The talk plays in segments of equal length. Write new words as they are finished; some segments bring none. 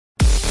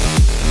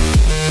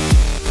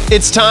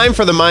It's time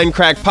for the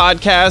Mindcrack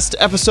podcast,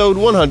 episode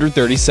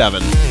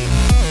 137.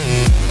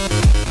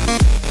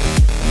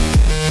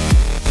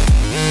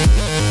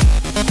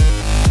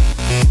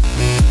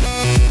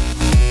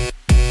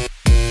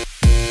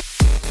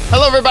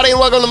 Hello, everybody, and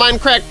welcome to the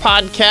Mindcrack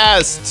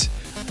podcast.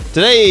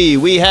 Today,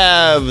 we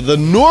have the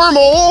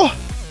normal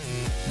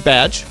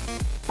badge.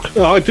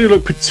 Oh, I do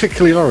look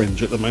particularly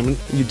orange at the moment.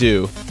 You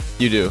do.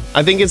 You do.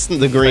 I think it's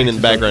the green in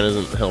the background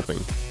isn't helping.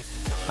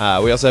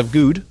 We also have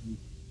Good.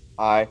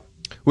 Hi.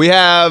 We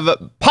have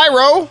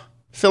Pyro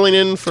filling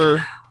in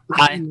for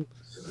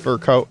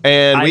Co,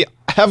 and we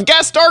have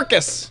guest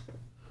Arkas.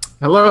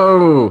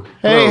 Hello.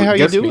 Hey, Hello. how you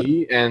Guest doing?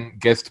 Me and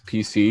guest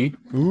PC.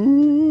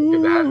 Ooh.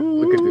 Look at that.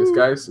 Look at this,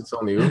 guys. It's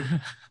all new.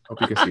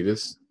 Hope you can see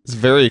this. It's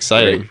very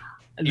exciting.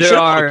 You should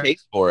have a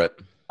case for it.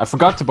 I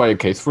forgot to buy a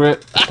case for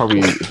it. It's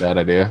probably a bad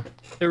idea.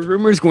 There are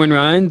rumors going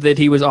around that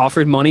he was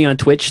offered money on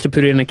Twitch to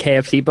put it in a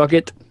KFC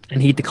bucket,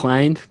 and he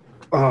declined.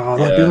 Oh,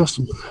 that'd be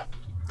awesome.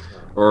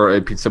 Or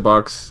a pizza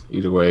box.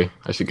 Either way,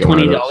 I should get one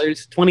of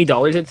those.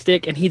 $20 at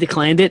stake, and he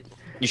declined it.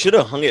 You should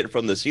have hung it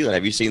from the ceiling.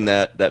 Have you seen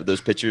those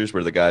pictures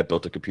where the guy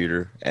built a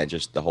computer and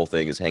just the whole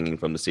thing is hanging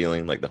from the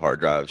ceiling, like the hard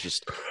drive?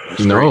 Just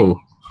No.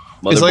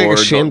 It's like a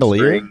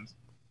chandelier.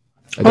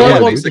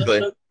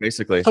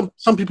 Basically.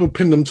 Some people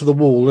pin them to the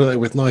wall, don't they,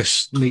 with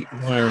nice, neat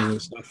wiring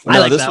and stuff. I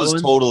like this that was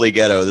one. totally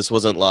ghetto. This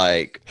wasn't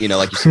like,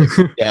 like you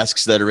see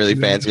desks that are really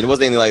fancy. It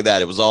wasn't anything like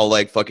that. It was all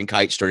like fucking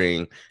kite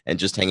string and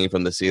just hanging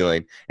from the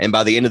ceiling. And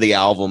by the end of the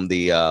album,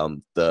 the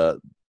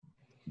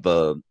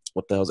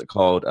what the hell is it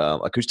called?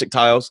 Acoustic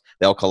tiles,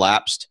 they all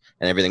collapsed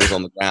and everything was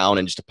on the ground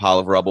and just a pile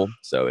of rubble.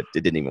 So it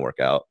didn't even work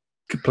out.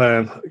 Good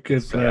plan.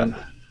 Good plan.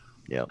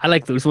 Yeah. I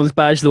like those ones,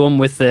 Badge. The one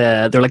with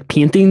they're like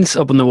paintings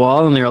up on the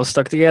wall, and they're all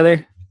stuck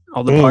together.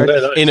 All the parts.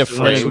 In a They're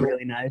frame.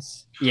 really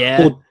nice.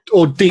 Yeah.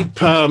 Or deep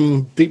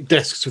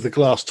desks with a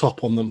glass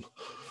top on them.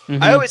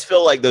 Mhm. I always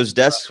feel like those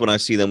desks when I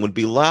see them would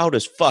be loud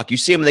as fuck. You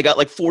see them, they got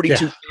like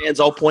 42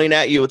 fans all pointing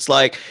at you. It's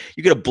like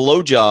you get a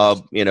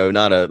blowjob,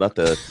 not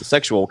the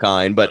sexual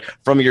kind, but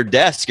from your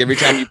desk every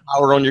time you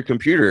power on your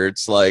computer.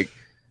 It's like,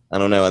 I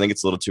don't know. I think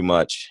it's a little too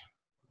much.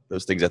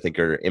 Those things I think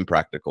are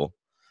impractical.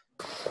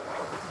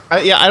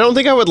 I don't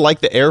think I would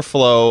like the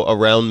airflow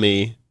around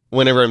me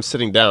whenever I'm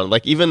sitting down.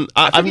 Like even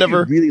I've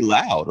never really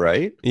loud,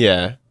 right?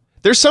 Yeah.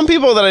 There's some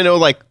people that I know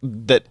like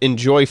that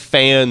enjoy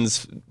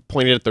fans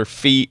pointed at their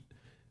feet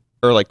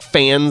or like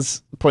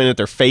fans pointing at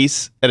their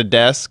face at a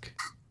desk.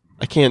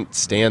 I can't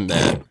stand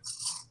that.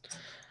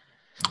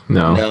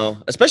 No.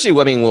 Especially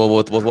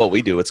with what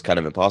we do, it's kind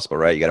of impossible,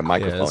 right? You got a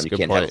microphone, you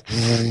can't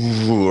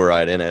have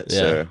right in it. Yeah.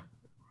 So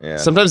yeah.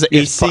 Sometimes the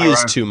AC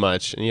is too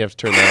much and you have to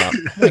turn that off.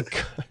 Oh my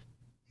God.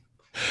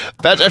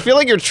 Badge, I feel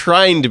like you're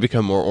trying to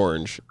become more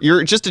orange.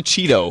 You're just a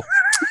Cheeto.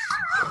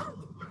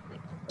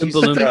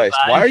 Jesus Christ,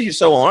 why are you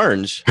so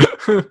orange?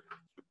 I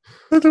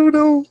don't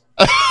know.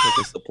 Like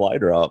a supply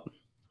drop.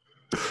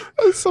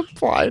 A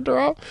supply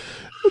drop.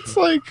 It's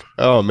like,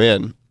 oh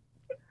man.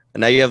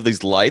 And now you have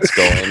these lights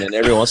going, and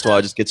every once in a while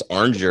it just gets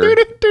oranger.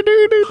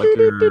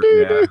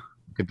 Yeah.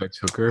 Get back to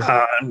hooker.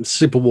 I'm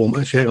super warm.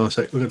 Actually, hang on a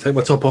sec. We're going to take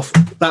my top off.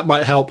 That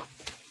might help.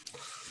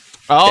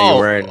 You're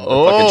wearing a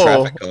fucking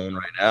traffic cone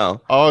right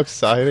now. Oh,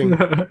 exciting.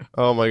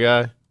 Oh my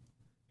God.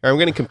 I'm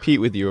going to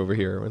compete with you over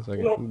here. 1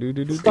 second. You're going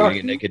to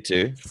get naked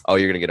too? Oh,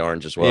 you're going to get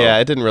orange as well. Yeah,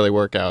 it didn't really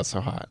work out so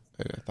hot.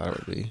 I thought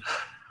it would be.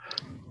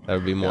 That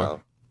would be more.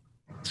 No.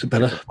 Is it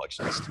better?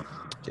 Complexion's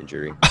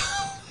gingery.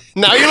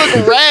 Now you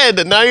look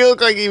red. Now you look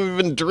like you've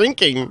been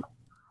drinking.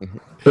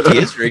 He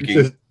is drinking.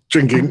 Just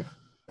drinking.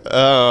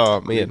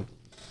 Oh, man.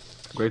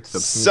 Great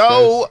stuff.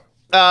 So,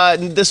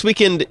 this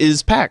weekend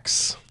is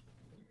PAX.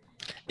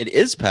 It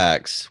is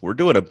PAX. We're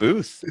doing a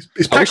booth.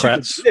 It's I wish you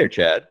PAX could be there,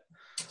 Chad.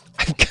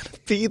 I'm going to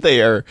be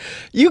there.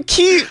 You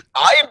keep.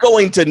 I am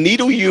going to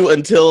needle you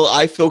until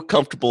I feel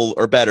comfortable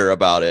or better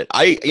about it.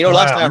 Last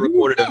night I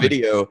recorded a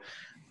video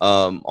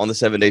on the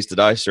 7 Days to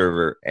Die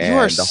server. And You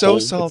are so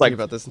it's salty like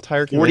about this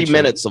entire 40 convention.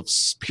 minutes of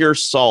pure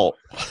salt.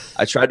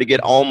 I tried to get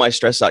all my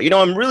stress out.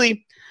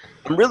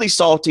 I'm really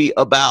salty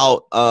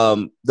about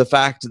the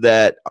fact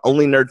that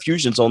only Nerd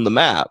Fusion's on the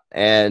map,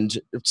 and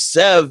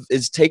Sev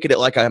is taking it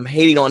like I'm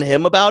hating on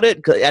him about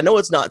it. 'Cause I know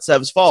it's not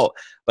Sev's fault,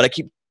 but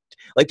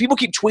people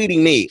keep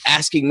tweeting me,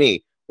 asking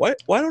me, why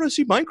don't I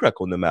see Mindcrack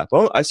on the map?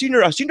 Oh, I see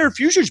Nerd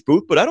Fusion's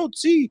booth, but I don't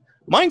see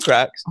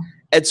Mindcrack's.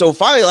 And so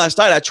finally last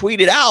night I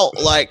tweeted out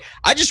like,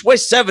 I just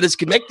wish Sevinus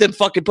could make them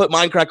fucking put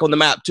Mindcrack on the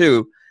map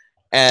too.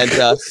 And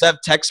Sev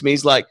texts me,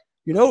 he's like,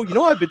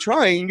 I've been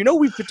trying.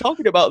 We've been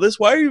talking about this.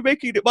 Why are you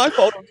making it my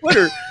fault on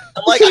Twitter?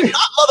 I'm like, I'm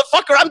not,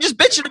 motherfucker. I'm just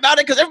bitching about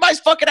it because everybody's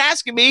fucking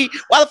asking me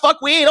why the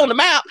fuck we ain't on the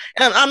map.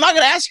 And I'm not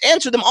going to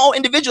answer them all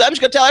individually. I'm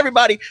just going to tell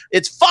everybody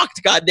it's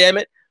fucked,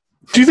 goddammit.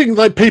 Do you think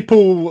like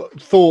people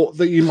thought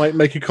that you might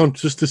make a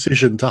conscious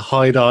decision to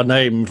hide our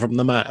name from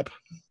the map?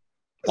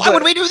 Why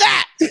would we do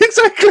that?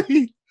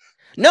 Exactly.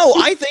 No,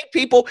 I think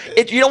people,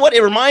 you know what?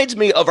 It reminds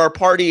me of our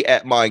party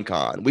at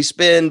Minecon. We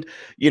spend,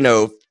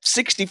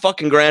 60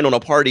 fucking grand on a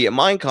party at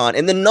Minecon,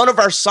 and then none of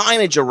our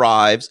signage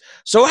arrives.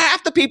 So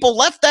half the people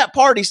left that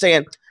party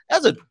saying,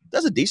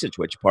 that's a decent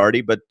Twitch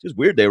party, but it's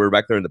weird they were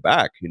back there in the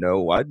back. You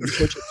know, why didn't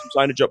Twitch have some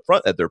signage up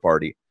front at their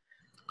party?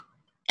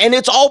 And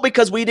it's all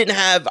because we didn't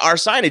have our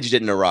signage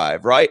didn't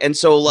arrive, right? And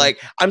so like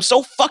I'm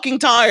so fucking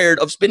tired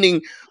of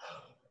spending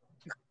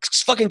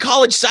fucking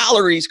college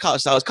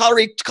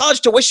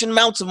tuition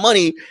amounts of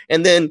money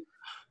and then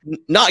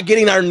not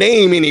getting our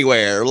name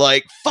anywhere.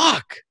 Like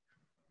fuck.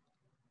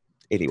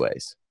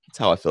 Anyways, that's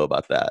how I feel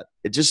about that.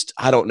 It just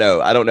I don't know.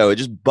 It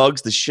just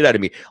bugs the shit out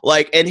of me.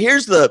 Like, and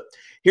here's the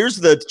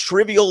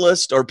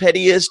trivialist or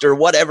pettiest or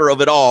whatever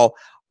of it all.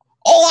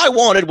 All I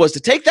wanted was to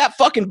take that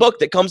fucking book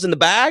that comes in the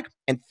bag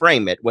and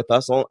frame it with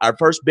us on our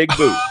first big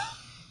booth.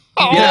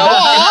 You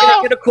know,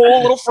 get a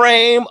cool little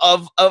frame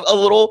of a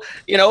little,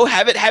 you know,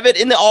 have it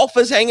in the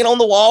office hanging on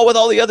the wall with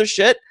all the other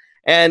shit.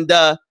 And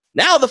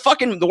now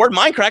the word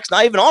Mindcrack's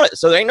not even on it,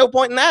 so there ain't no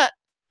point in that.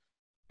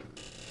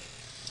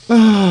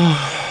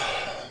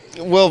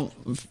 Well,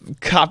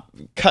 cut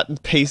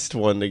and paste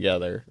one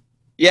together.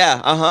 Yeah,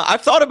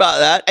 I've thought about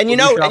that, and you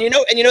know,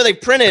 they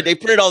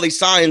printed all these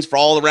signs for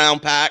all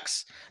around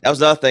PAX. That was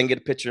the other thing. Get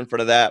a picture in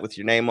front of that with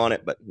your name on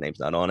it, but name's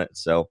not on it.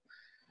 So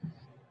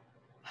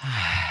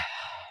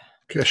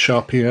get a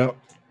Sharpie out.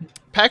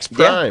 PAX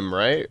Prime,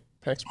 right?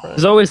 PAX Prime.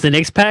 There's always the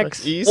next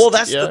PAX. East, well,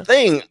 that's the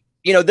thing.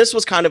 You know, this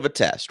was kind of a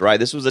test, right?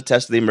 This was a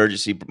test of the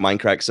emergency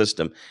Mindcrack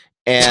system,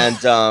 and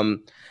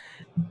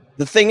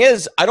the thing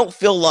is, I don't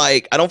feel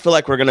like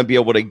we're going to be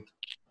able to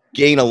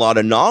gain a lot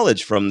of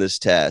knowledge from this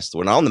test.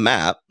 We're not on the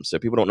map, so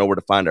people don't know where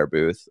to find our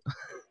booth.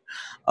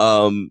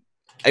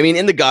 I mean,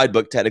 in the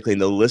guidebook, technically in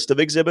the list of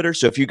exhibitors.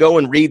 So if you go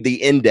and read the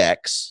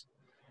index,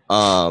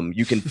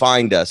 you can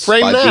find us.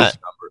 Frame by that.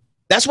 booth number.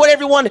 That's what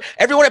everyone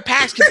at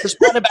PAX keeps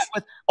responding back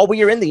with. Oh, well,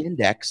 you're in the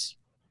index.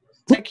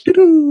 Like,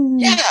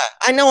 yeah,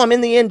 I know I'm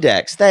in the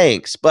index.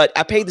 Thanks, but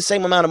I paid the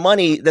same amount of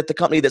money that the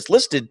company that's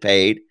listed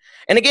paid.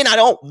 And again, I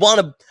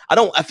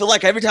feel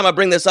like every time I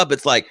bring this up,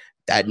 it's like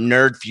that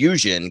Nerd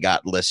Fusion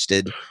got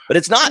listed, but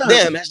it's not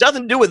them. It has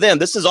nothing to do with them.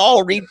 This is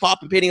all Reed Pop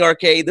and Penny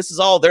Arcade. This is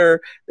all they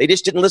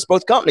just didn't list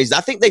both companies.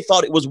 I think they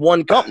thought it was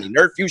one company,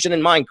 Nerd Fusion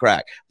and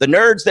Mindcrack, the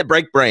nerds that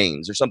break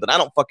brains or something. I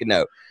don't fucking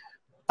know.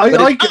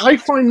 I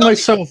find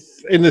myself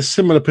in a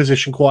similar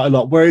position quite a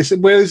lot, whereas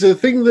the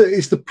thing that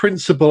is the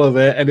principle of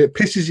it and it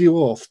pisses you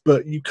off,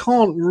 but you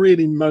can't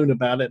really moan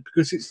about it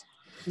because it's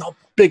not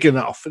big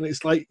enough, and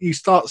it's like you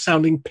start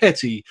sounding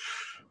petty,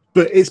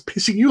 but it's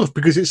pissing you off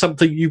because it's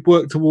something you've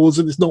worked towards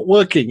and it's not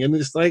working, and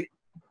it's like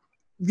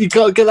you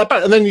gotta get that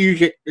back, and then you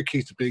get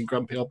accused of being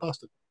grumpy old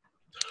bastard.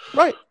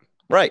 Right.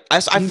 I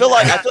feel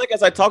like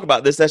as I talk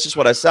about this, that's just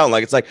what I sound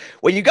like. It's like,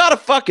 well, you got a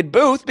fucking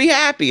booth, be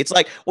happy. It's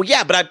like, well,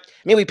 yeah, but I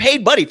mean, we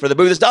paid money for the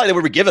booth. It's not like that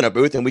we were given a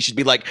booth and we should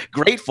be like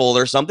grateful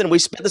or something. We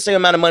spent the same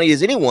amount of money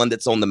as anyone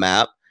that's on the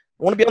map.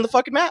 I want to be on the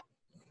fucking map.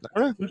 I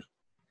don't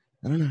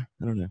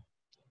know.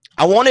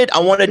 I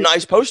wanted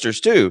nice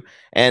posters too,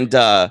 and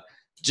I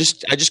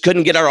just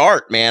couldn't get our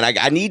art, man. I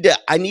guess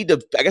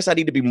I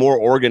need to be more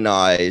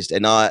organized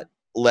and not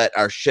let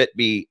our shit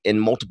be in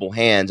multiple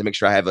hands and make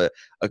sure I have a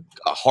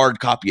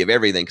hard copy of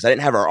everything, because I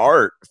didn't have our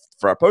art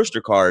for our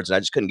poster cards and I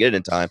just couldn't get it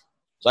in time.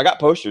 So I got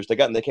posters. They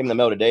came in the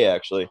mail today,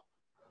 actually.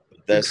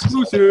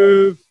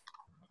 Exclusive.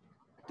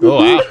 Oh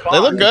wow, they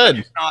look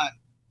good.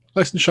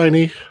 Nice and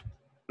shiny.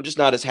 I'm just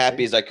not as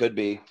happy as I could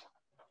be.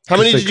 How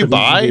many did you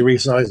buy?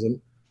 Resize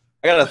them.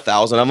 I got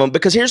 1,000 of them,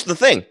 because here's the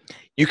thing.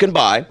 You can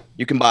buy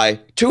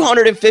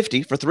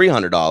 250 for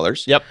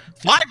 $300. Yep.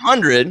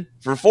 500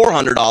 for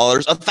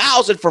 $400.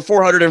 1,000 for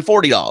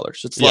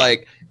 $440. It's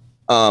like,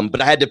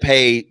 but I had to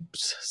pay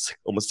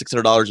almost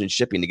 $600 in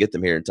shipping to get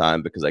them here in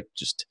time, because I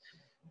just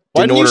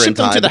didn't order in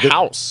time. Why didn't you ship them to the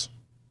house?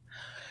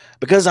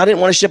 Because I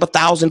didn't want to ship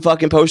 1,000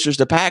 fucking posters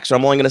to PAX, or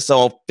I'm only going to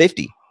sell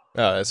 50.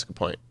 Oh, that's a good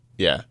point.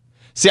 Yeah.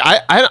 See,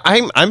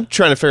 I'm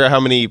trying to figure out how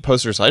many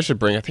posters I should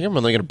bring. I think I'm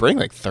only going to bring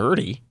like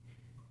 30.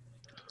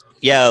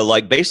 Yeah,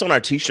 like based on our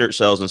T-shirt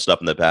sales and stuff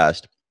in the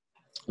past,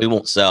 we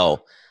won't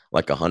sell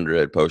like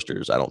 100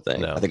 posters. I don't think.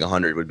 No. I think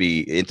 100 would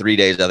be in 3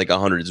 days. I think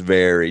 100 is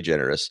very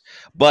generous.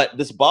 But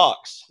this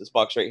box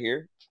right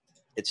here,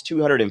 it's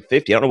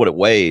 250. I don't know what it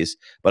weighs,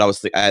 but I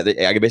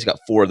basically got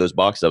 4 of those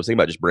boxes. I was thinking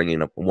about just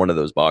bringing up one of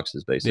those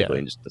boxes basically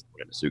and just put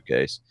it in a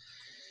suitcase.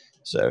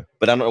 So,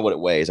 but I don't know what it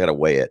weighs. I got to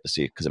weigh it to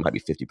see, because it might be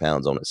 50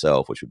 pounds on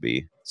itself, which would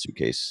be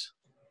suitcase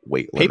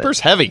weight limit. Paper's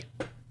heavy.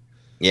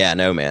 Yeah, I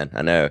know, man.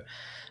 I know.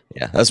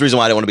 Yeah, that's the reason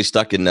why I don't want to be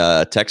stuck in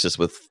Texas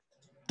with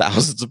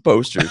thousands of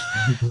posters.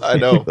 I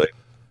know.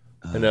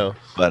 I know.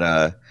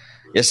 But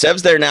yeah,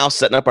 Sev's there now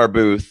setting up our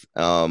booth.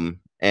 And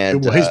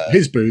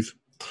his booth.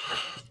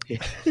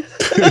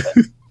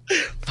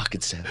 Fucking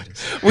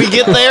Sev. We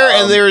get there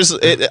and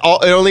it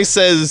only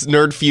says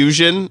Nerd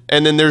Fusion,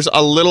 and then there's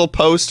a little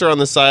poster on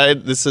the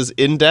side that says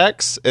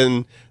Index,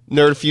 and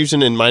Nerd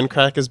Fusion and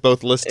Mindcrack is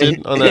both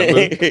listed on that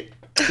booth.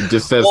 It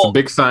just says the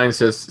big sign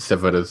says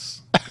Severus.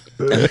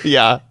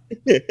 Yeah.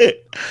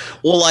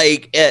 Well,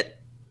 like at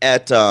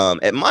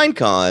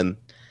Minecon,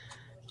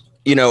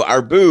 you know,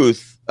 our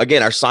booth,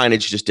 again, our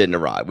signage just didn't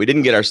arrive. We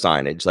didn't get our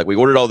signage. Like we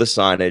ordered all the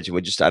signage, and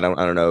we just I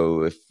don't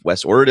know if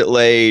Wes ordered it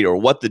late or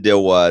what the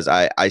deal was.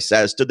 I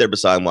stood there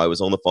beside him while I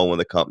was on the phone with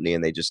the company,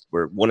 and they just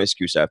were one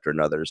excuse after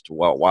another as to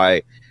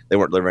why they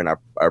weren't delivering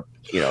our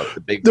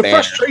the big. The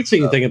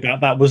frustrating thing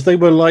about that was they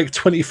were like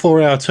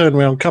 24-hour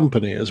turnaround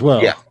company as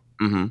well. Yeah.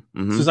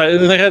 Mm-hmm. So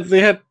they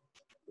had.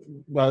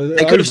 Well,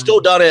 they could have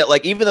still done it.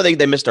 Like even though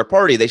they missed our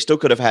party, they still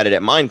could have had it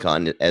at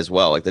Minecon as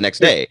well, like the next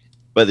day.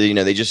 But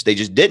they just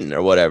didn't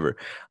or whatever.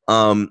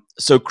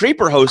 So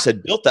Creeper Host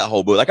had built that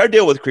whole booth. Like our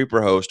deal with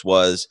Creeper Host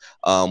was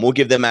we'll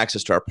give them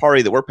access to our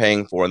party that we're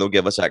paying for, and they'll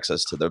give us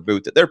access to the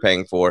booth that they're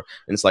paying for.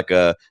 And it's like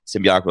a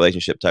symbiotic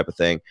relationship type of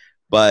thing.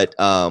 But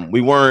we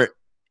weren't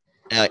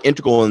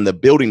integral in the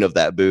building of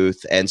that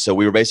booth, and so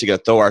we were basically going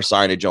to throw our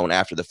signage on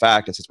after the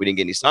fact. And since we didn't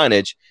get any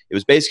signage, it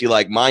was basically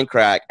like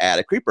Mindcrack at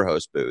a Creeper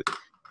Host booth.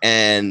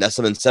 And that's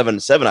something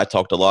 7-7 I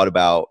talked a lot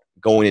about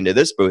going into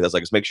this booth. I was like,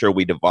 let's make sure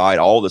we divide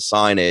all the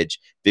signage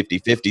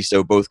 50-50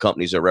 so both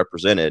companies are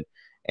represented.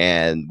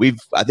 And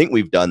I think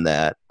we've done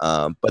that.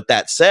 But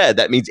that said,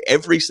 that means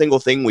every single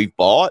thing we've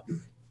bought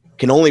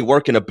can only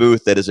work in a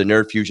booth that is a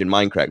Nerd Fusion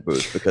Mindcrack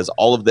booth, because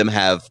all of them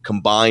have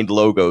combined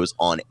logos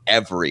on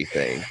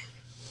everything.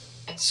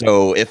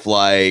 So if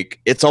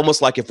it's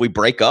almost like if we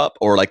break up,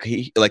 or like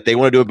they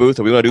want to do a booth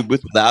or we want to do a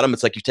booth without them,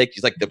 it's like you take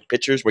these the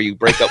pictures where you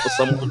break up with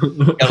someone,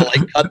 you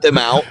gotta cut them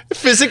out,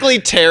 physically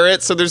tear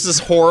it, so there's this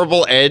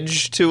horrible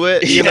edge to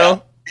it, you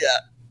know?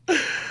 Yeah.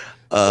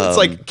 It's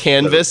like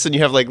canvas, and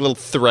you have little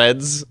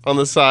threads on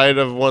the side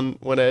of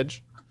one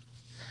edge.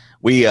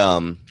 We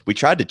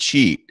tried to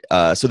cheat.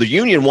 So the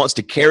union wants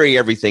to carry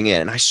everything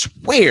in, and I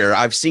swear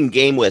I've seen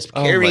Game Wisp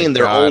carrying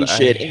their own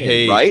shit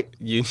in, right?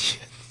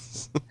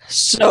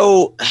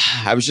 So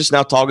I was just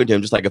now talking to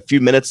him just like a few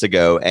minutes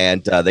ago,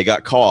 and they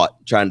got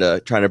caught trying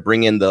to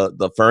bring in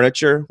the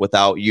furniture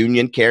without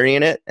union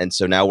carrying it, and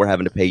so now we're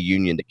having to pay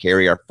union to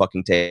carry our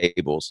fucking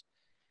tables.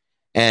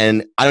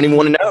 And I don't even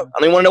want to know. I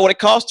don't even want to know what it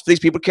costs for these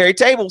people to carry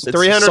tables. It's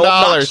 $300.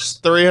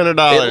 $300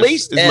 at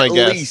least, is my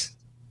guess.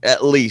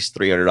 At least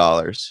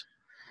 $300.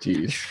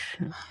 Jeez,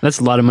 that's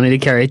a lot of money to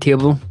carry a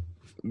table.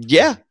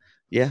 Yeah.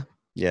 The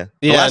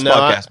last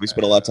podcast, we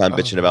spent a lot of time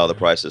bitching about the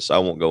prices, so I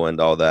won't go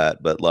into all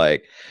that. But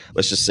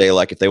let's just say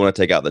if they want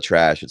to take out the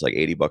trash, it's like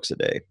 $80 a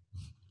day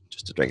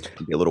just to drink. It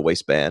can be a little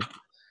waistband.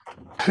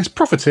 It's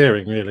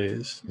profiteering, really.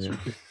 It's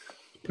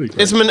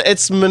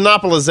it's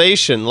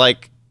monopolization.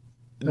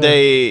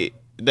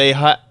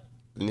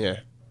 Yeah.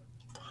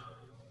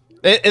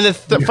 And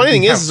the funny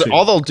thing is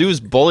all they'll do is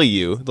bully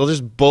you. They'll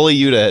just bully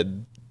you to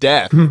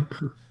death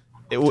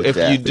if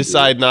you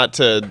decide not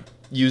to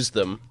use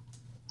them.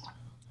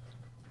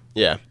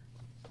 Yeah.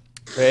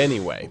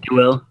 Anyway.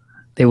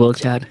 They will,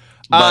 Chad.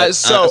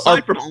 So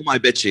aside from all my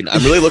bitching,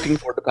 I'm really looking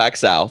forward to PAX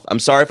South. I'm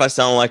sorry if I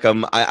sound like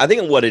I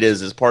think what it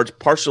is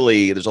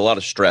partially there's a lot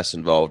of stress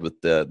involved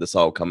with this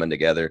all coming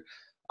together.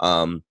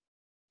 And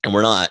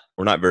we're not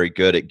very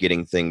good at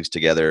getting things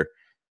together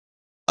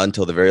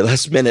until the very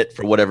last minute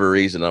for whatever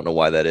reason. I don't know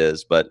why that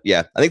is, but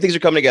yeah, I think things are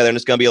coming together, and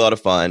it's going to be a lot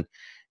of fun.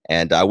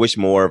 And I wish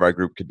more of our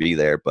group could be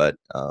there, but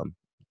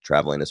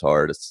traveling is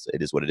hard.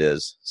 It is what it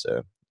is.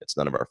 So it's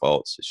none of our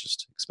faults. It's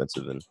just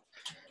expensive, and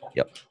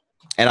yep.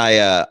 And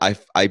I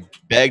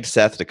begged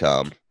Seth to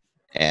come,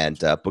 and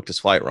booked his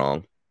flight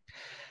wrong.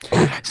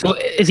 So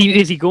is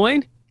he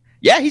going?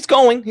 Yeah, he's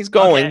going. He's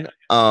going. Okay.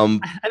 I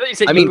thought you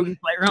said you were going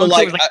to flight wrong. So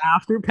it was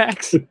after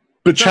PAX.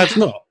 But Chad's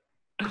not.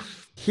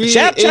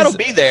 Chad will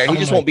be there. He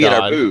just won't be at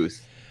our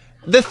booth.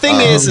 The thing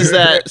is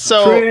that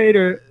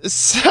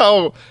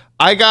so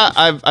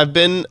I've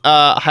been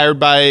hired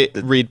by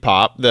Reed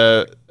Pop,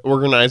 the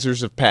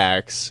organizers of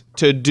PAX,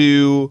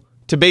 to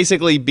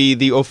basically be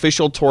the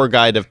official tour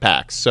guide of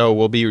PAX. So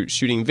we'll be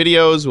shooting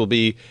videos, we'll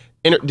be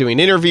doing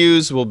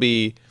interviews, we'll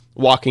be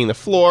walking the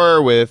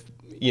floor with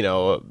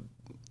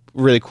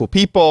really cool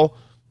people,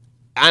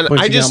 and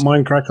pointing out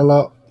Mindcrack a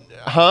lot.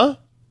 Huh?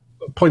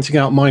 Pointing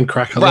out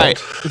Mindcrack a lot. Right.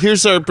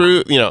 Here's our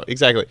brew.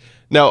 Exactly.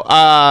 No.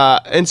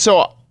 And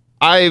so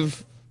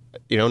I've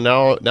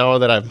now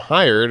that I'm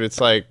hired, it's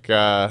like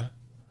I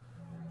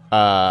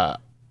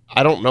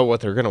don't know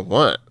what they're gonna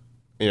want.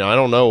 I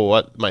don't know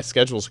what my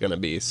schedule's gonna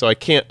be, so I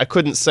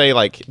couldn't say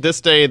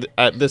this day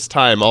at this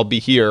time I'll be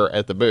here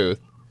at the booth.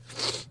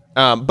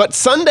 But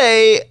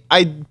Sunday,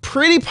 I'm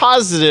pretty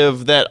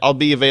positive that I'll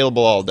be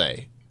available all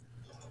day.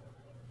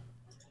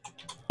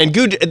 And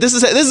Good, this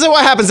is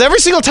what happens every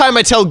single time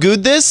I tell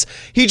Good this.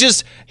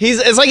 It's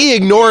like he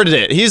ignored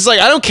it. He's like,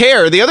 I don't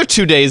care. The other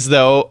 2 days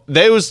though,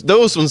 those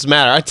ones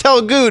matter. I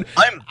tell Good,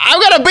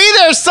 I'm gonna be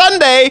there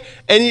Sunday,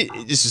 and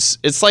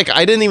it's like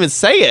I didn't even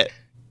say it.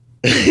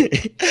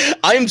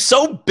 I'm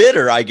so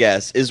bitter, I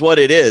guess, is what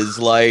it is.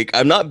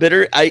 I'm not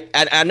bitter.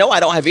 I know I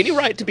don't have any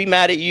right to be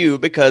mad at you,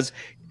 because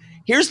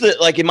here's the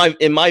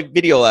in my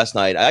video last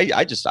night,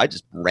 I just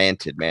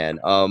ranted, man.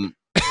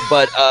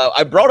 But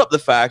I brought up the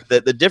fact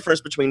that the difference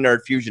between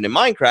Nerd Fusion and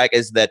Mindcrack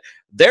is that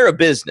they're a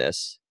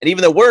business, and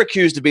even though we're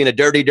accused of being a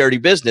dirty, dirty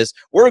business,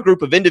 we're a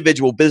group of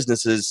individual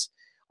businesses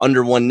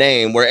under one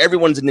name, where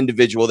everyone's an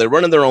individual. They're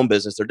running their own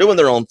business. They're doing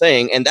their own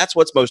thing, and that's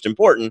what's most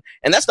important.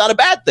 And that's not a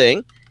bad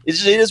thing.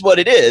 It is what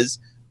it is.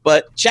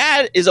 But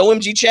Chad is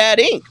OMG Chad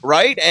Inc.,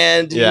 right?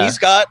 And he's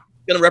going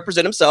to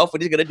represent himself,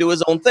 and he's going to do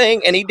his own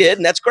thing, and he did,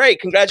 and that's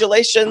great.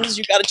 Congratulations,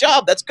 you got a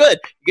job. That's good.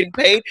 You're getting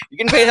paid. You're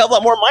getting paid a hell of a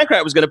lot more than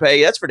Minecraft was going to pay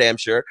you. That's for damn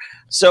sure.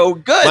 So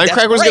good.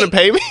 Minecraft was going to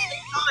pay me?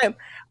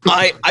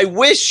 I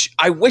wish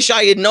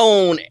I had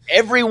known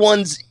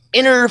everyone's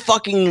inner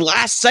fucking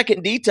last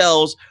second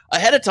details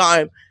ahead of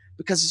time,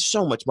 because there's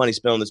so much money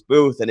spent on this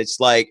booth, and it's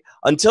like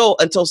until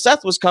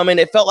Seth was coming,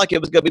 it felt like it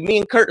was going to be me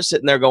and Kurt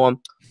sitting there going,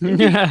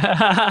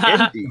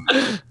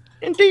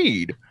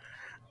 Indeed.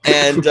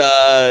 And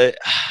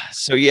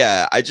so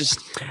yeah, I just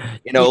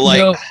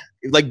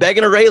like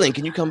begging a railing,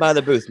 can you come by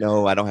the booth?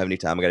 No, I don't have any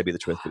time. I got to be the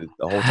truth booth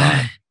the whole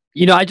time.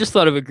 I just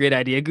thought of a great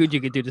idea, Good,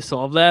 you could do to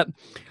solve that.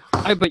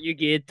 I bet you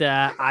get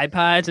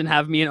iPads and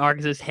have me and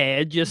Arkas'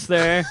 head just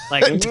there,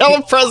 like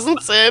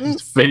telepresence in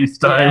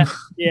FaceTime.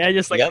 Yeah,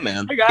 just like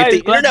man. Hey guys,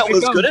 if the internet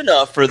was good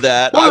enough for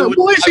that,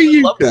 Why is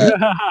he love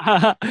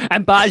that.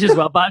 And Baj as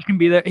well. Baj can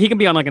be there. He can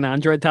be on like an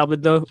Android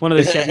tablet though. One of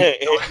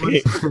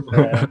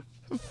the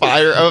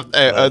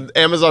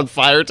Amazon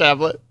Fire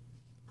tablet.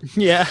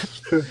 Yeah.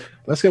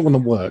 Let's get one that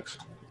works.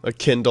 A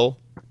Kindle.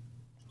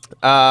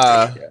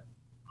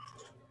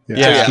 Yeah.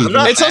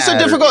 It's also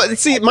difficult.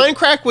 See,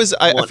 Minecraft was.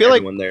 I feel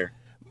like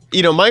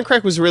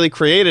Minecraft was really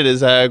created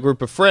as a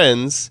group of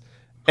friends,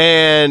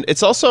 and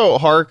it's also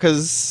hard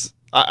because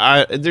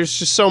there's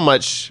just so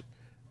much.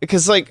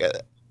 Because like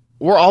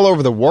we're all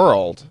over the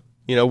world.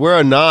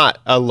 We're not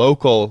a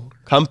local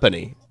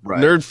company.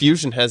 Right. Nerd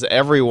Fusion has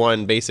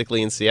everyone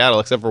basically in Seattle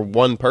except for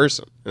one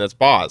person, and that's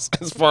Boz.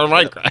 As far as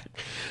Minecraft,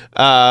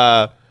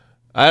 I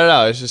don't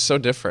know. It's just so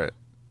different.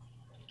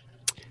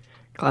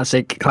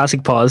 Classic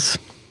pause.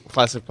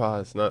 Classic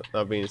Pause, not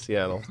being in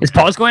Seattle. Is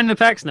Pause going to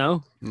PAX?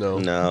 No.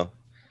 No.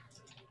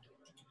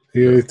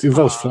 It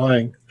involves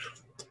flying.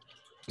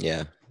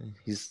 Yeah,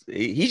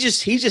 he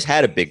just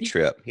had a big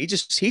trip. He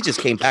just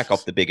came back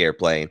off the big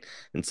airplane,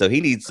 and so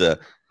he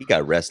got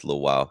to rest a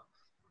little while.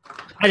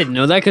 I didn't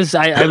know that because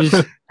I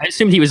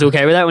assumed he was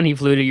okay with that when he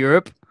flew to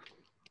Europe.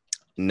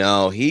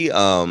 No, he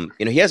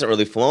he hasn't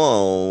really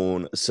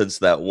flown since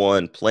that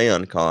one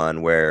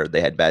PlayOnCon where they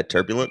had bad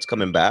turbulence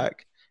coming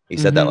back. He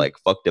said that like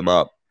fucked him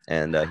up.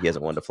 And he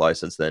hasn't wanted to fly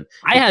since then.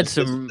 I had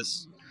some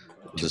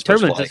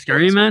turbulence to scare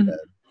you, man.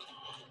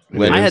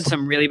 I had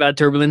some really bad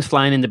turbulence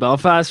flying into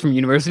Belfast from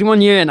university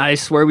one year, and I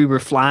swear we were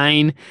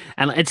flying,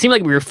 and it seemed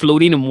like we were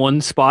floating in one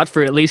spot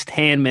for at least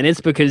 10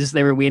 minutes because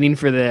they were waiting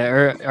for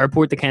the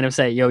airport to kind of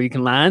say, yo, you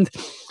can land.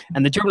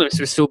 And the turbulence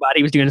was so bad,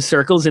 he was doing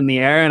circles in the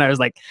air, and I was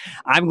like,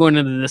 I'm going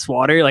into this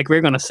water, like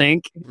we're going to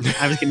sink.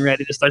 I was getting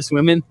ready to start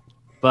swimming,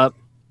 but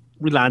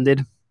we landed,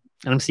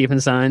 and I'm safe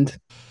and sound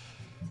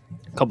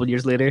a couple of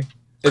years later.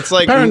 It's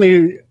like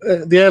apparently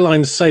the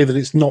airlines say that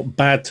it's not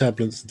bad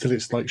turbulence until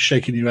it's like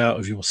shaking you out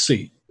of your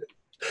seat.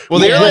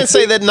 Well, the airlines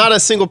say that not a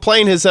single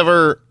plane has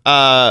ever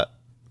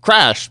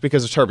crashed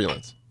because of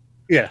turbulence.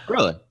 Yeah.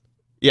 Really?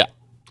 Yeah.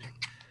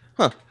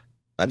 Huh.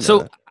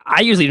 So I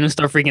usually don't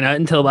start freaking out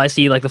until I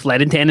see like the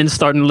flight attendants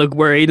starting to look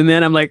worried, and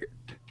then I'm like,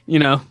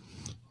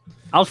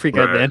 I'll freak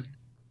out then.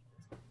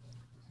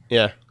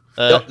 Yeah.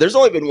 There's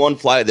only been one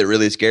flight that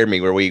really scared me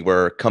where we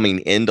were coming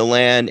into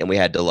land and we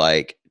had to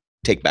like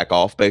take back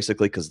off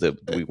basically because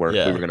we weren't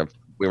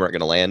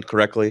gonna land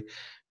correctly,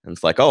 and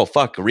it's like, oh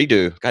fuck,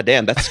 redo. God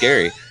damn, that's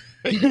scary.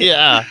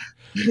 Yeah,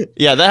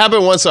 that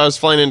happened once. I was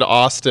flying into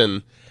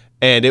Austin,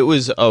 and it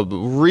was a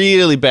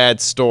really bad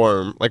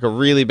storm, and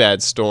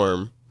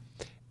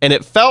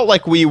it felt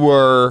like we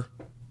were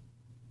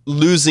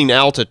losing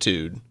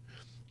altitude.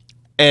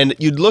 And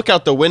you'd look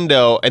out the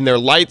window, and their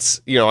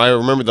lights, I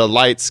remember the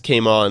lights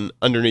came on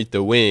underneath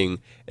the wing,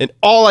 and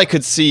all I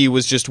could see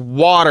was just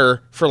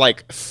water for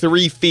like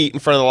 3 feet in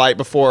front of the light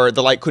before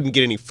the light couldn't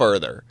get any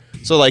further.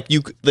 So like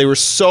there was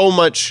so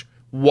much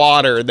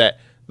water that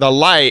the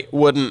light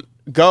wouldn't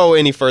go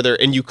any further,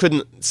 and you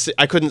couldn't see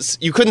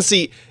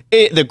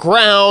the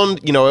ground.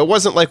 It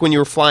wasn't like when you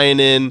were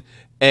flying in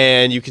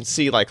and you can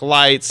see like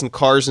lights and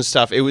cars and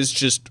stuff. It was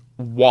just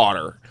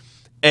water.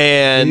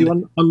 And were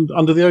you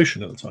under the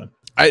ocean at the time?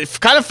 I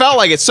kind of felt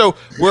like it. So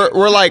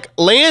we're like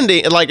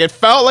landing, and like it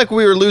felt like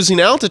we were losing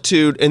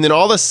altitude, and then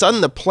all of a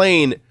sudden the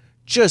plane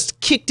just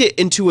kicked it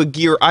into a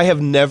gear I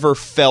have never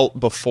felt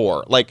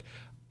before. Like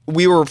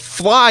we were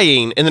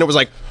flying, and then it was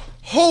like,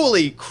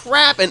 holy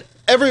crap, and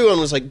everyone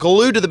was like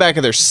glued to the back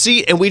of their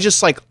seat, and we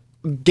just like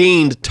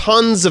gained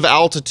tons of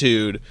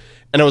altitude.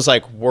 And I was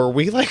like, were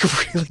we like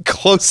really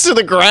close to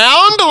the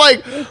ground?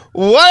 Like,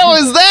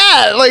 what was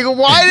that? Like,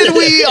 why did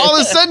we all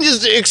of a sudden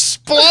just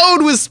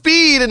explode with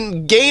speed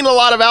and gain a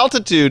lot of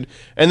altitude?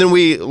 And then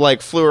we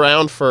like flew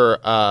around for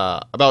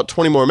about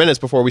 20 more minutes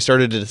before we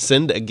started to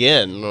descend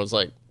again. And I was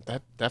like,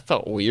 that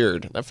felt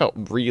weird. That felt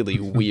really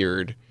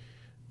weird.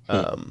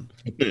 At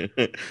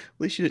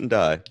least you didn't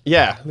die.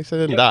 Yeah, at least I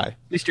didn't die. At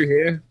least you're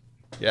here.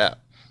 Yeah.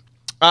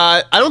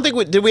 I don't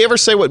think did we ever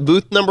say what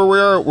booth number we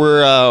are?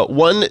 We're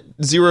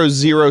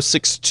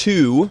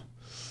 10062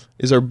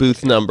 is our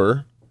booth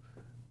number.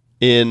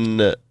 in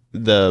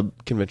the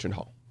convention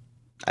hall.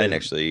 I didn't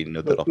actually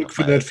know that. Look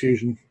for Nerd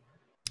Fusion.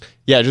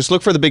 Yeah, just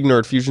look for the big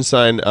Nerd Fusion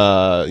sign. In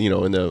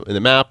the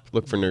map.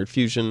 Look for Nerd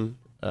Fusion.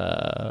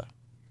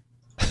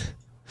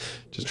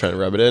 Just trying to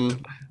rub it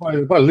in. By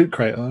Loot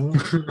Crate.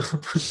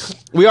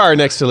 We are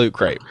next to Loot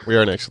Crate.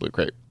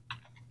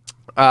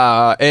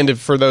 And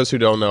for those who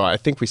don't know, I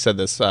think we said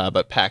this,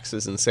 but PAX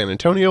is in San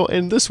Antonio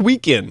and this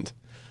weekend.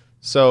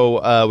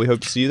 So we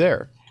hope to see you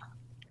there.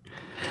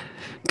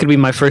 Could be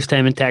my first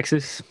time in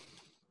Texas.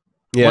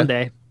 Yeah. One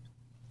day.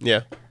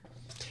 Yeah.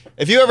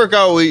 If you ever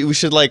go, we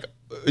should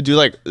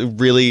do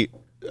really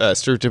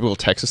stereotypical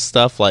Texas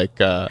stuff, like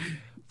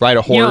ride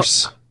a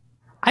horse.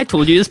 I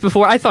told you this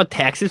before. I thought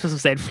Texas was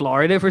beside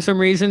Florida for some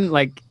reason.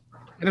 I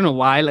don't know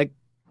why.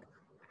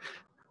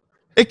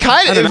 It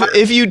kind of,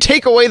 if you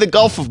take away the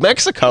Gulf of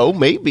Mexico,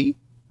 maybe.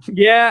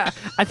 Yeah,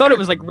 I thought it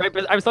was right,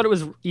 but I thought it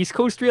was East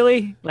Coast,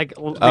 really,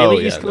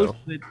 East Coast.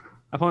 No.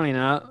 Apparently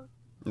not.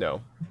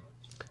 No.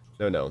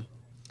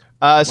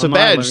 So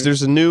Badge,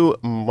 there's a new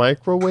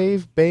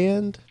microwave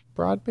band,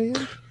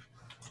 broadband.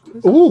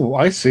 Oh,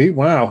 I see.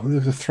 Wow,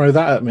 throw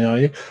that at me, are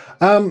you?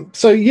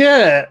 So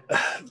yeah,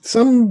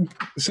 some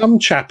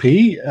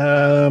chappy,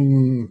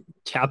 some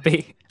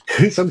chappy.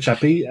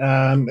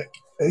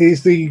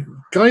 He's the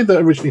guy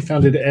that originally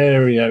founded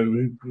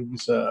Aereo, who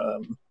was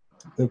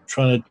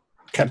trying to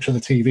capture the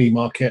TV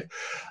market.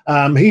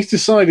 He's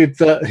decided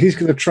that he's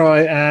going to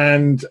try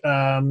and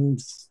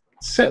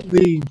set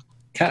the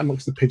cat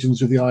amongst the pigeons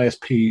with the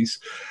ISPs,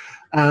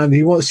 and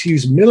he wants to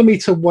use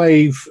millimeter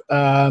wave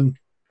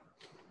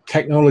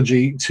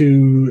technology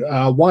to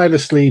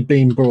wirelessly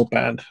beam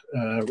broadband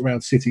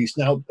around cities.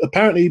 Now,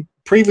 apparently,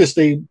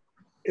 previously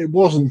it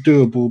wasn't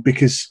doable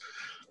because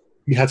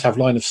you had to have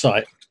line of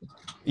sight.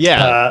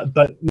 Yeah,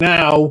 but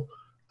now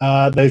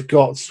they've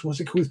got, what's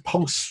it called,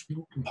 pulse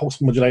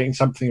modulating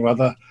something or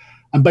other,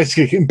 and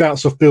basically it can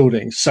bounce off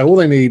buildings. So all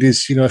they need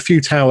is a few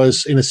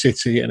towers in a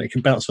city, and it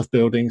can bounce off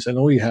buildings, and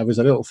all you have is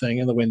a little thing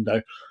in the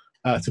window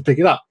to pick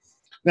it up.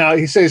 Now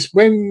he says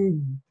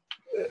when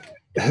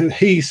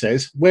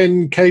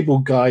cable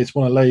guys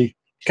want to lay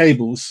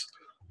cables,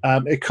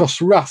 it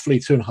costs roughly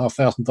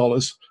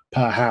 $2,500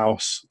 per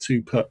house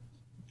to put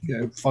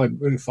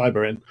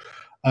fiber in.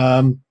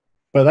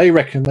 But they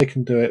reckon they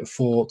can do it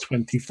for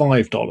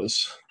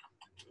 $25,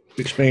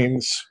 which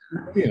means,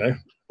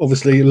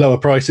 obviously lower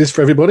prices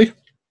for everybody.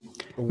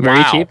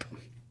 Very cheap.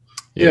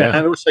 Yeah,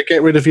 and also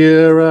get rid of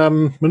your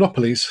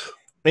monopolies.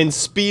 And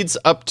speeds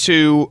up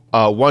to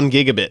 1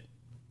 gigabit.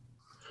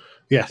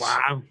 Yes.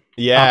 Wow.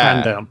 Yeah. Up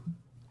and down.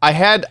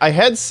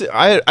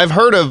 I've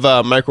heard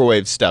of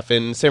microwave stuff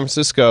in San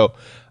Francisco.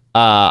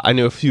 I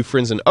knew a few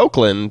friends in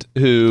Oakland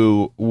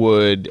who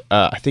would,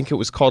 I think it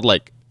was called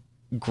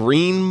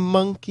Green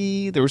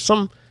Monkey. There's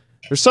some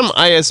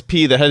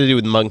ISP that had to do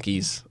with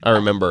monkeys, I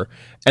remember.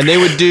 And they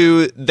would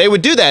do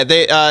that.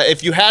 They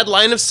if you had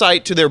line of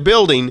sight to their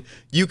building,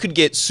 you could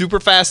get super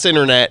fast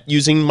internet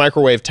using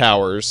microwave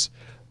towers.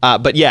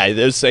 But yeah,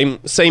 the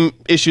same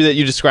issue that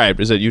you described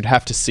is that you'd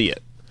have to see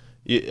it.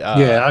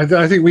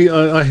 I think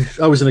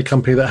I was in a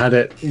company that had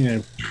it,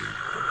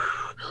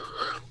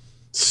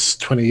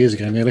 20 years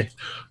ago nearly.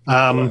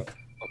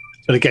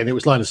 But again, it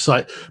was line of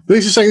sight. But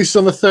this is saying this is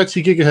on the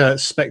 30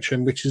 gigahertz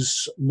spectrum, which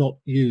is not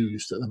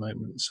used at the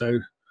moment. So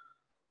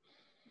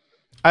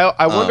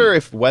I wonder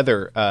if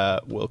weather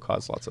will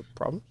cause lots of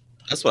problems.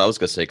 That's what I was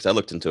going to say, because I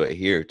looked into it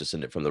here to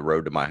send it from the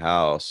road to my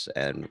house,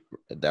 and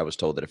I was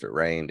told that if it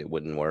rained, it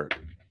wouldn't work.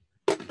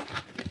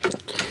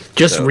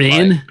 Just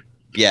rain?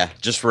 Yeah,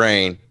 just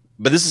rain.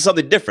 But this is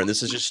something different.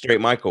 This is just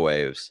straight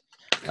microwaves.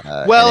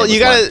 Well, you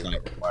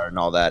gotta and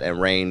all that, and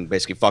rain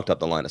basically fucked up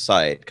the line of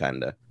sight,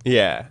 kind of.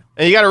 Yeah,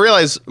 and you gotta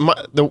realize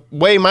the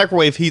way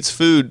microwave heats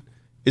food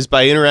is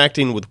by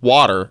interacting with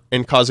water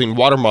and causing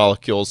water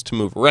molecules to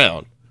move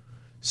around.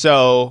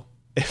 So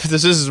if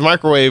this is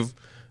microwave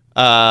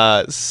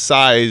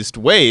sized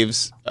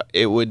waves,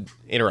 it would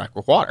interact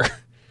with water.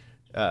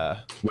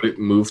 Would it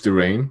move the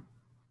rain?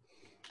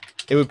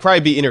 It would probably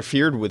be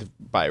interfered with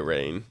by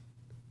rain.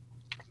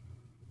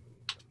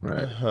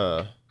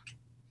 Right.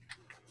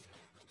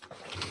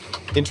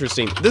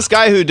 Interesting. This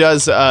guy who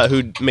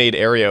made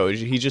Aereo,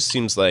 he just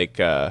seems like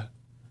a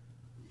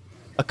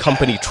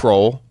company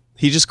troll.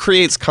 He just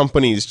creates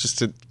companies just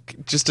to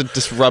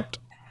disrupt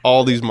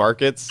all these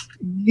markets.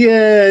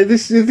 Yeah,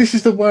 this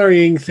is the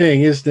worrying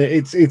thing, isn't it?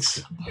 Is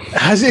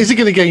it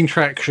going to gain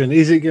traction?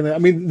 Is it going to? I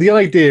mean, the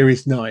idea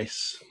is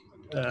nice.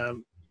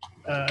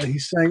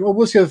 He's saying, well,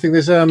 what's the other thing?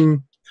 There's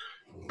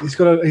he's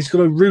got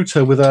a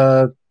router with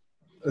a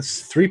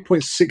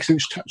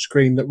 3.6-inch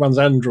touchscreen that runs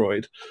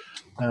Android,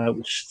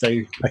 which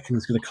they reckon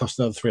is going to cost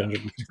another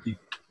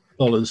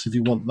 $350 if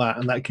you want that,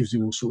 and that gives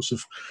you all sorts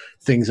of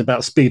things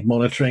about speed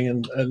monitoring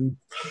and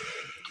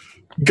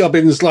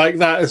gubbins like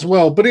that as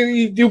well. But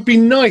it would be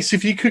nice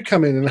if you could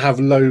come in and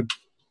have low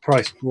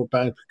price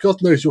broadband.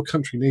 God knows your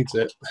country needs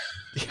it.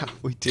 Yeah,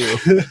 we do.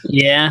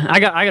 Yeah, I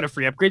got a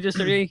free upgrade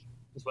yesterday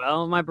as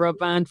well. My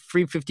broadband,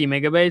 free 50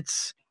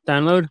 megabytes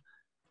download.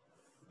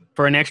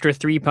 for an extra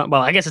 £3.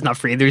 Well, I guess it's not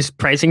free. There's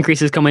price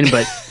increases coming,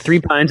 but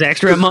 £3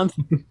 extra a month.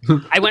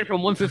 I went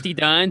from 150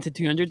 down to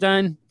 200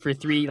 down for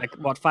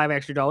 $5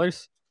 extra.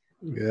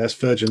 Yeah, that's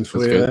Virgin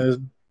for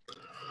you.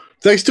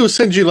 They still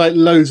send you like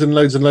loads and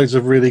loads and loads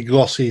of really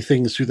glossy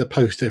things through the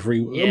post every.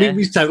 Yeah. I mean,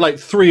 we used to have like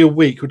 3 a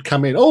week would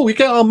come in. Oh, we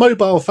get our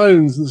mobile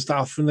phones and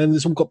stuff, and then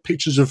there's all got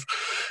pictures of,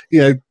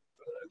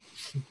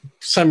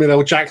 Samuel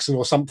L. Jackson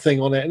or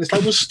something on it, and it's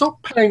like, well,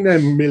 stop paying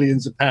them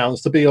millions of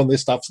pounds to be on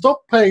this stuff.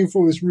 Stop paying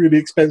for all this really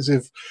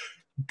expensive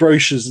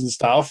brochures and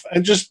stuff,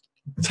 and just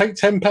take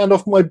 £10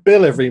 off my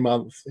bill every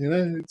month.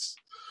 It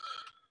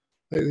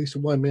used to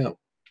wind me up.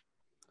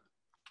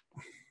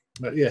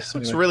 But yes,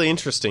 it's really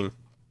interesting.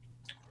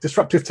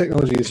 Disruptive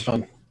technology is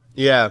fun.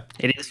 Yeah,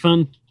 it is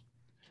fun.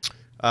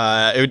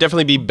 It would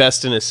definitely be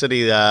best in a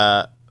city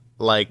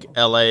like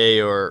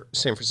LA or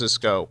San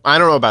Francisco. I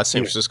don't know about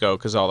San Francisco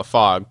because of all the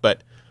fog,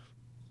 but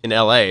in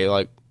LA,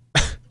 like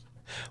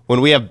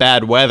when we have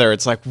bad weather,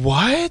 it's like,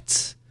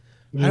 what?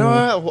 I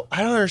don't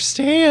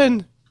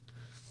understand.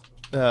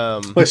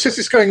 Well, it says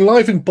it's going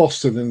live in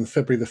Boston in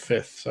February the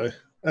 5th, so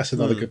that's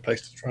another good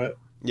place to try it.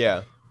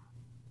 Yeah.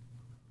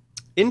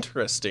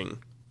 Interesting.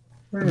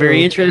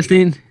 Very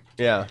interesting.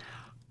 Yeah.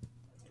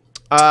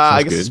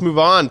 I guess let's move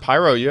on.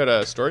 Pyro, you had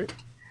a story?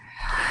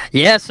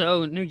 Yeah,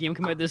 so new game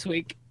came out this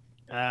week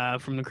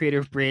from the creator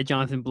of Braid,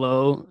 Jonathan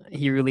Blow.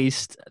 He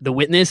released The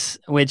Witness,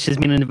 which has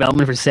been in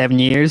development for 7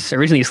 years.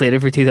 Originally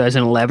slated for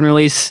 2011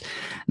 release.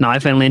 Now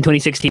finally in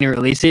 2016 it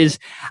releases.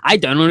 I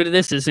downloaded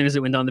this as soon as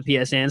it went on the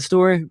PSN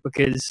store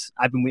because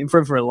I've been waiting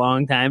for it for a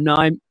long time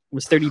now. It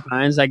was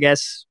 £30, I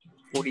guess,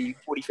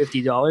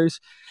 $50.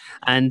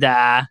 And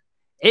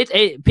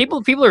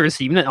people are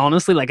receiving it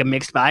honestly like a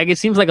mixed bag. It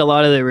seems like a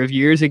lot of the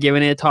reviewers are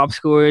giving it top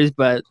scores,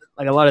 but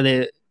like a lot of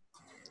the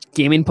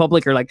gaming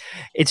public are like,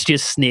 it's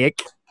just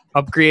Snake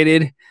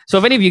upgraded. So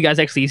if any of you guys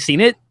actually seen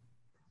it,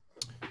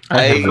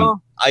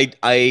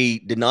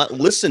 I did not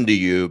listen to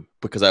you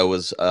because I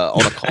was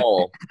on a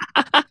call,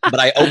 but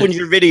I opened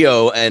your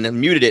video and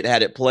muted it,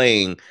 had it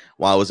playing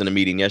while I was in a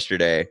meeting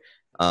yesterday,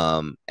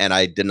 and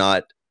I did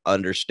not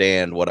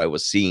understand what I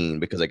was seeing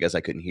because I guess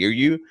I couldn't hear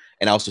you,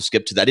 and I also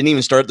skipped to that. I didn't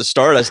even start at the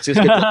start. I just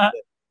skipped to the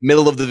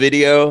middle of the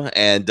video,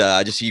 and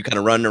I just see you kind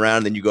of running around,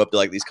 and then you go up to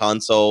like these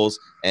consoles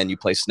and you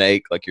play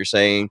Snake like you're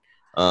saying,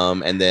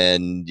 and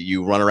then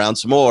you run around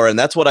some more, and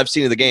that's what I've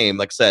seen in the game.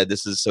 Like I said,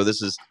 this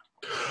is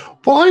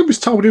well, I was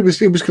told it was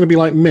going to be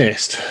like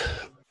Myst.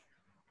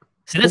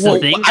 So that's the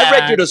thing. I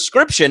read your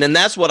description, and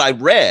that's what I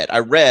read. I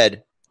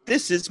read,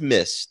 this is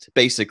Myst,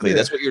 basically. Yeah.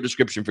 That's what your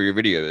description for your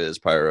video is,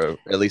 Pyro.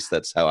 At least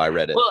that's how I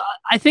read it. Well,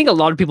 I think a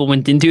lot of people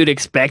went into it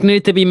expecting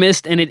it to be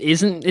Myst, and it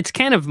isn't. It's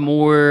kind of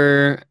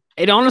more...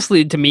 It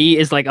honestly, to me,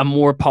 is like a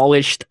more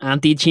polished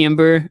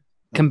Antechamber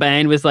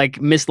combined with like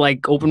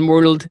Myst-like open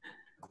world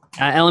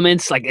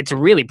elements. Like, it's a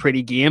really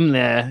pretty game,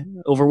 the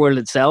overworld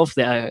itself,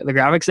 the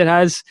graphics it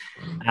has.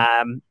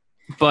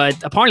 But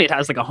apparently it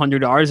has like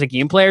 100 hours of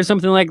gameplay or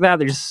something like that.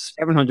 There's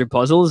 700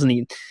 puzzles,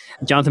 and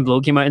Jonathan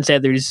Blow came out and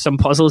said there's some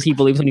puzzles he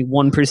believes only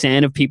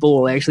 1% of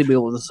people will actually be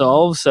able to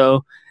solve.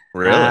 So,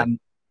 really?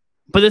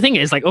 But the thing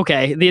is, like,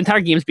 okay, the entire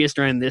game is based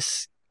around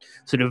this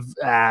sort of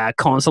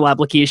console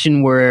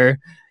application where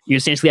you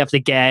essentially have to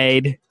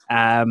guide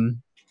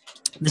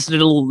this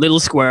little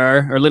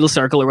square or little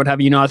circle or what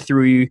have you not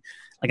through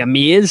like a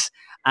maze.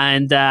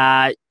 And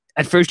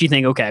at first you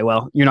think, okay,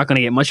 well, you're not going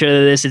to get much out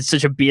of this. It's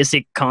such a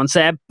basic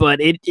concept, but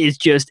it is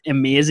just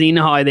amazing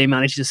how they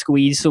managed to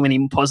squeeze so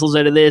many puzzles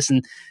out of this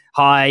and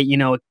how,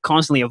 it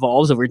constantly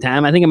evolves over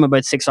time. I think I'm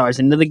about 6 hours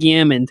into the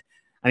game, and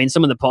I mean,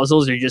 some of the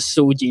puzzles are just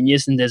so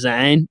genius in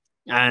design.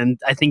 And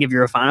I think if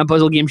you're a fan of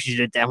puzzle games, you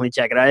should definitely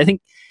check it out. I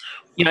think,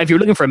 if you're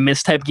looking for a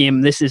Myst type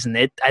game, this isn't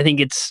it. I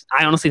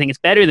honestly think it's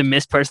better than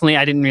Myst personally.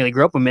 I didn't really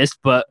grow up with Myst,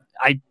 but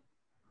I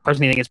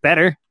personally think it's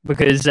better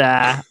because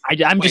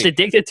I'm just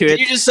addicted to it. Did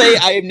you just say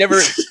I have never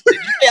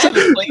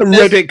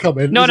Reddit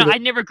comment? No, I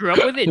never grew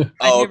up with it.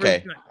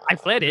 Okay. I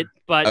played it,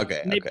 but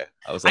okay.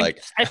 I was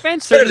like, I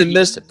found better certain than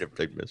Myst. I've never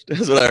played Myst.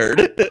 That's what I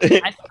heard.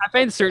 I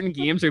find certain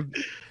games are,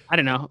 I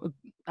don't know,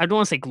 I don't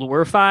want to say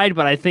glorified,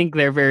 but I think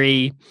they're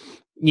very.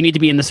 You need to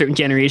be in a certain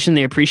generation.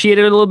 They appreciate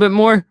it a little bit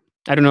more.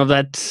 I don't know if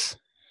that's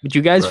what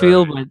you guys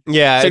feel, but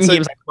yeah, certain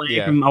games I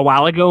played from a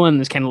while ago, and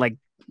it's kind of like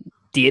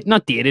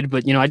not dated,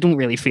 but I don't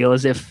really feel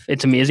as if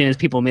it's amazing as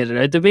people made it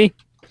out to be.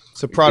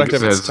 It's a product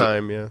of its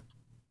time, yeah.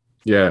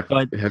 Yeah,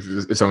 but it has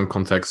its own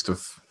context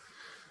of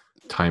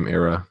time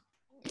era.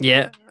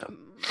 Yeah,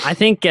 I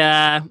think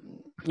if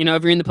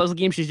you're in the puzzle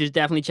games, you should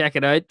definitely check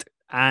it out.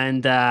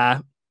 And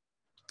I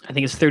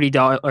think it's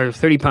 $30 or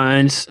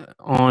 £30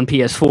 on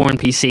PS4 and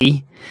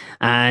PC.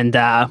 And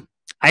I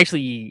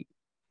actually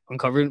I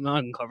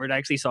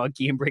actually saw a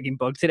game-breaking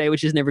bug today,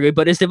 which is never good,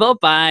 but it's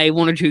developed by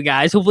 1 or 2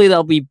 guys. Hopefully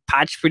they'll be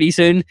patched pretty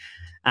soon.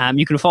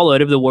 You can fall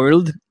out of the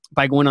world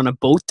by going on a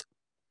boat.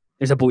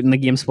 There's a boat in the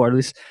game,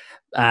 spoilers.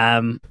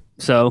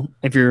 So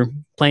if you're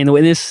playing The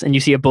Witness and you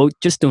see a boat,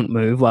 just don't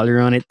move while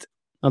you're on it.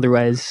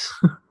 Otherwise,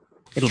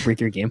 it'll break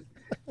your game.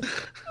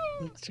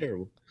 It's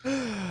terrible.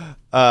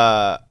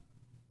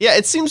 Yeah,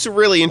 it seems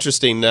really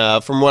interesting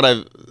from what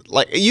I've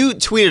like. You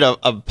tweeted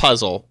a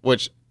puzzle,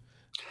 which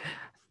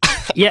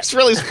yeah, I was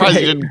really surprised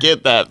you didn't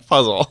get that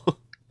puzzle.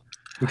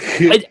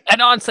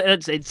 And honestly,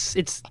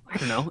 it's I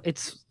don't know.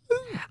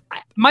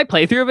 My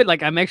playthrough of it.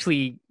 Like I'm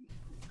actually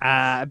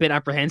a bit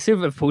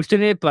apprehensive of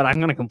posting it, but I'm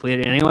gonna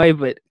complete it anyway.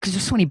 But because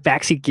there's so many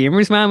backseat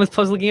gamers, man, with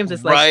puzzle games,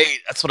 it's like right.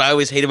 That's what I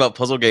always hate about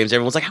puzzle games.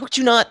 Everyone's like, "How could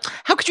you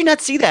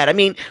not see that?" I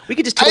mean, we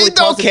could just totally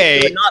pause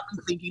it and not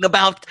be thinking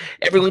about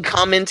everyone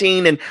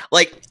commenting and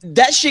like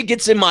that shit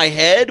gets in my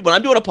head when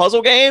I'm doing a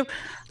puzzle game.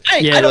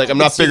 I'm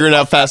not figuring it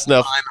out fast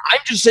enough. I'm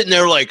just sitting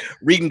there like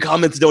reading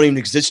comments that don't even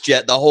exist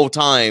yet the whole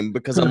time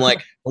because I'm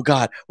like, oh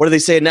God, what are they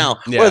saying now?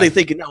 Yeah. What are they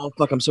thinking? No, oh,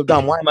 fuck, I'm so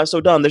dumb. Why am I so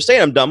dumb? They're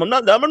saying I'm dumb. I'm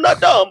not dumb. I'm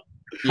not dumb.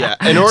 Yeah.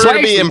 In order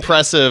to be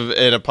impressive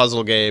in a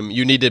puzzle game,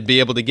 you need to be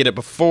able to get it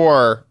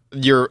before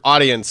your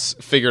audience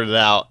figured it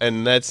out,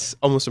 and that's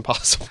almost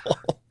impossible.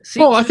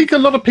 Well, I think a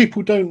lot of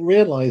people don't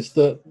realize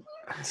that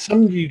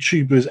some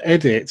YouTubers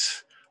edit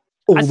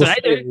all the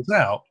things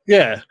out.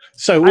 Yeah.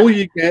 So all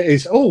you get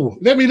is, oh,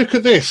 let me look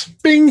at this.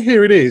 Bing,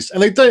 here it is.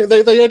 And they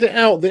edit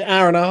out the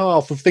hour and a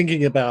half of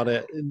thinking about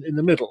it in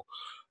the middle.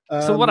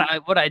 So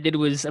what I did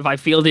was if I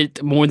failed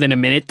it more than a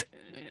minute,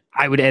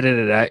 I would edit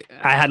it out.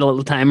 I had a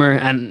little timer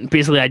and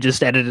basically I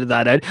just edited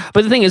that out.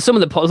 But the thing is, some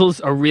of the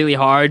puzzles are really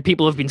hard.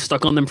 People have been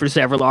stuck on them for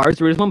several hours.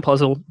 There was one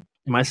puzzle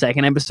in my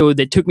second episode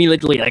that took me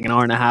literally like an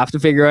hour and a half to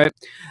figure out.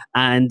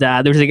 And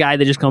there was a guy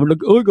that just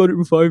commented, like, oh, I got it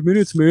in 5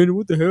 minutes, man.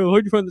 What the hell?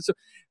 How'd you find this?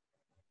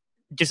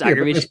 Just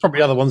aggravating. There's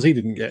probably other ones he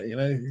didn't get, you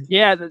know?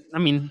 Yeah, I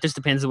mean, just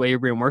depends the way your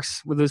brain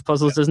works with those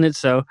puzzles, doesn't it?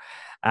 So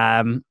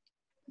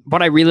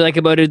what I really like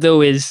about it,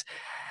 though, is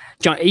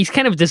John, he's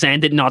kind of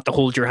designed it not to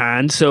hold your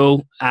hand.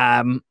 So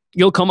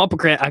you'll come up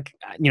with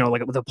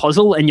a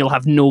puzzle and you'll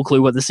have no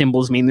clue what the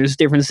symbols mean. There's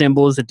different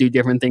symbols that do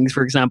different things.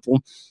 For example,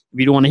 if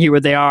you don't want to hear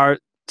what they are,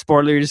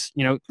 spoilers,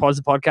 pause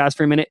the podcast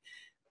for a minute.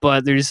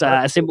 But there's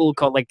a symbol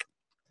called like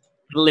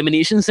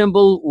elimination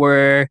symbol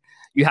where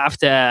you have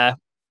to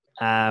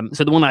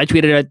so the one that I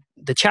tweeted at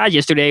the chat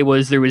yesterday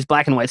was there was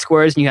black and white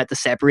squares and you had to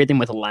separate them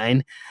with a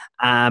line.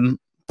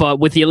 But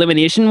with the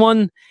elimination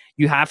one,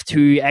 you have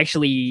to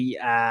actually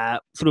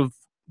sort of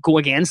go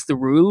against the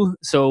rule.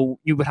 So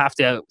you would have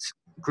to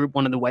group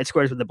one of the white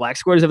squares with the black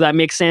squares, if that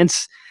makes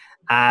sense.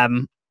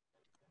 And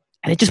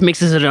it just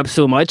mixes it up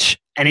so much.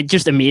 And it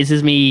just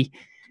amazes me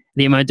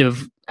the amount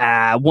of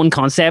one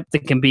concept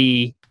that can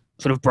be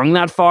sort of brung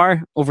that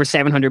far, over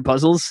 700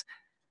 puzzles.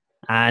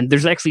 And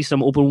there's actually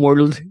some open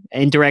world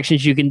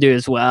interactions you can do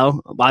as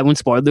well. I won't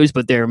spoil those,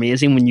 but they're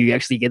amazing when you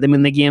actually get them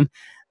in the game.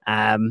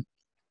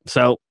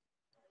 So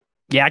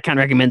yeah, I can't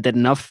recommend it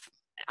enough.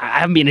 I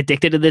haven't been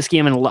addicted to this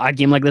game and a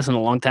game like this in a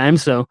long time.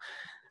 So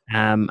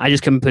I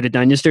just couldn't put it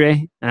down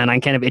yesterday, and I'm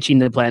kind of itching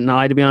to play it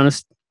now, to be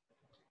honest.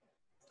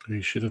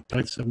 You should have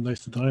played 7 Days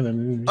to Die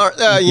then.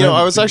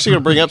 I was actually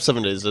going to bring up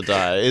 7 Days to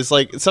Die. It's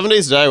like 7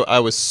 Days to Die, I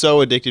was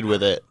so addicted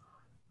with it.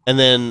 And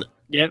then,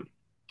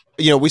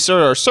 we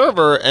started our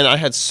server, and I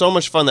had so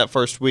much fun that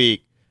first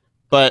week.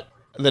 But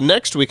the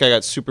next week, I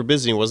got super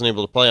busy and wasn't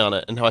able to play on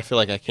it. And now I feel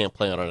like I can't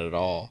play on it at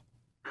all.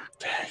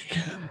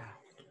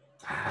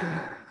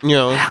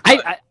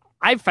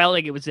 I felt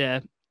like it was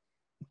a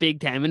big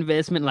time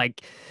investment.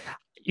 Like,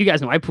 you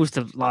guys know I post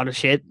a lot of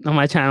shit on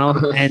my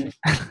channel, and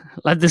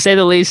to say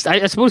the least,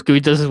 I suppose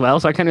Good does as well,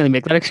 so I can't really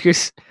make that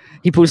excuse.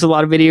 He posts a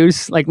lot of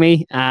videos like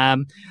me. But I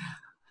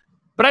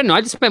don't know,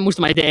 I just spent most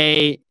of my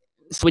day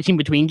switching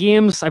between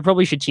games. I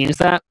probably should change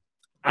that.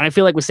 And I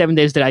feel like with 7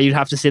 Days to Die, you'd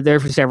have to sit there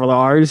for several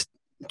hours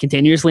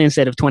continuously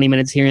instead of 20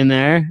 minutes here and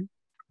there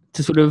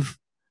to sort of...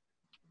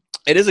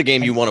 It is a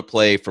game you want to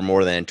play for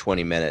more than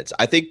 20 minutes.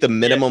 I think the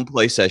minimum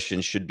play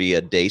session should be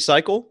a day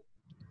cycle.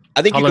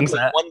 I think you can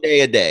play 1 day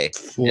a day,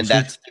 40. And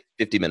that's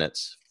 50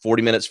 minutes.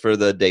 40 minutes for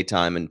the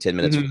daytime and 10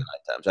 minutes for the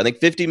nighttime. So I think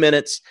 50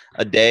 minutes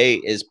a day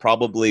is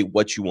probably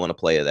what you want to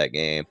play of that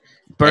game.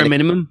 Bare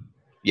minimum?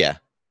 Yeah.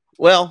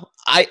 Well,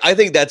 I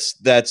think that's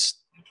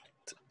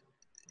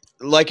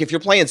like if you're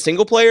playing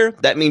single player,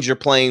 that means you're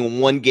playing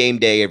 1 game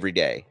day every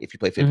day if you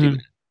play 50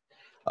 minutes.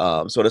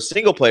 So in a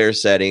single player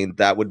setting,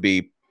 that would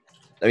be,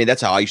 I mean,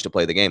 that's how I used to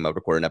play the game. I would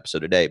record an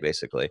episode a day,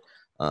 basically.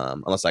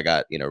 Unless I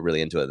got,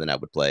 really into it, then I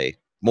would play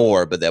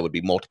more, but that would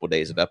be multiple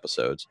days of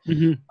episodes.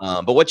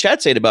 But what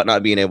Chad said about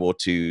not being able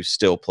to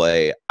still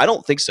play, I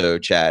don't think so,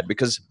 Chad,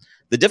 because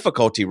the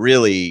difficulty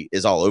really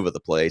is all over the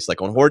place.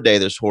 Like on Horde Day,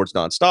 there's hordes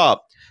nonstop,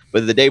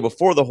 but the day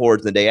before the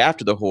hordes, the day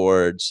after the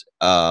hordes,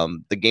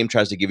 the game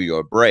tries to give you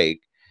a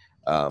break,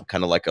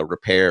 kind of like a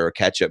repair or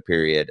catch-up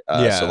period.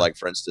 So like,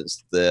 for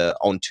instance,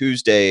 on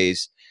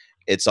Tuesdays,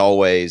 it's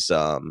always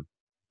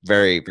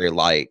very, very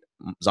light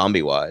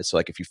zombie-wise. So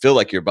like if you feel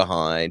like you're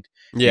behind,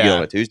 you get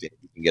on a Tuesday,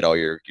 you can get all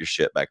your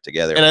shit back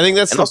together. And I think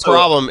that's the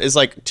problem is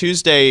like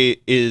Tuesday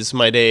is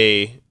my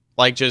day.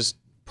 Like just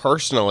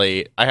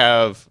personally, I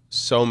have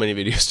so many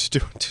videos to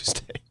do on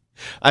Tuesday.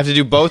 I have to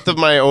do both of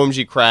my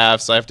OMG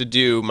crafts. I have to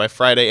do my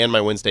Friday and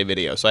my Wednesday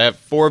video. So I have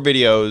 4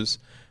 videos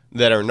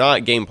that are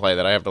not gameplay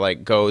that I have to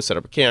like go set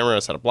up a camera,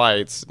 set up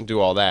lights, and do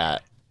all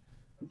that.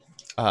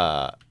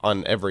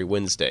 on every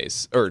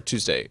Wednesdays or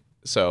Tuesday.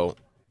 So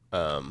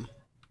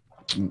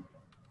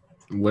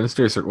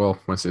Wednesdays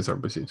are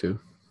busy too.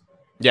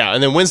 Yeah,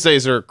 and then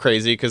Wednesdays are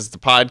crazy because the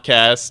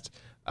podcast,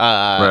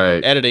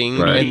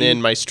 editing, and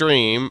then my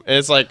stream. And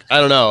it's like, I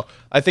don't know.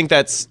 I think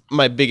that's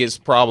my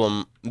biggest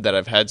problem that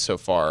I've had so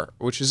far,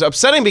 which is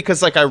upsetting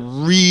because like I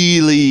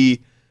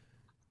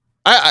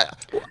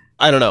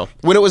don't know.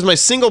 When it was my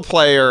single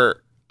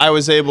player, I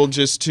was able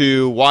just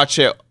to watch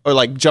it or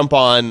like jump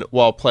on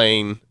while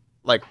playing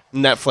like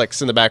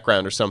Netflix in the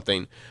background or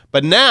something.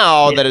 But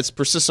now that it's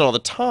persistent all the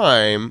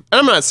time, and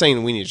I'm not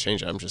saying we need to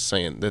change it. I'm just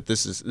saying that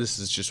this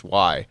is just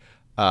why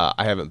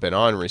I haven't been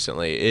on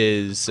recently.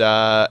 Is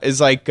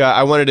like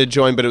I wanted to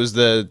join, but it was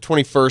the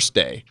 21st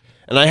day,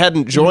 and I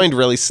hadn't joined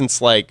really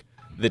since like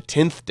the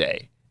 10th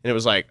day. And it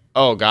was like,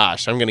 oh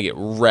gosh, I'm gonna get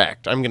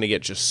wrecked. I'm gonna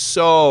get just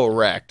so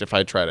wrecked if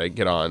I try to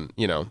get on,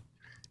 you know.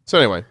 So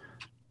anyway,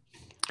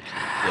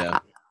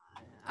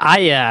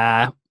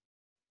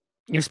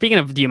 You're speaking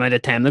of the amount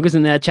of time that goes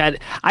in that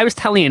chat. I was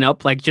tallying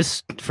up, like,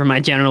 just for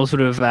my general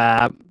sort of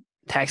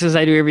taxes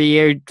I do every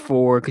year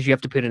because you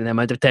have to put in the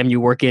amount of time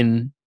you work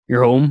in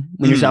your home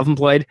when you're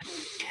self-employed.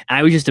 And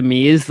I was just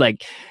amazed,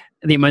 like,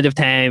 the amount of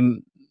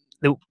time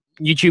the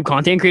YouTube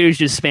content creators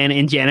just spend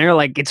in general.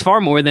 Like, it's far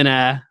more than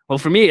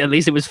for me at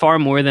least, it was far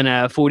more than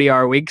a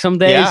 40-hour week some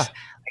days. Yeah.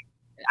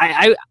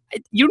 I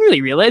you don't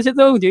really realize it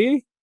though, do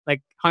you?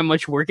 Like how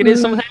much work it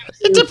is sometimes.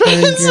 It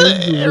depends.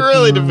 It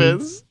really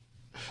depends.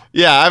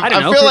 Yeah,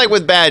 I feel like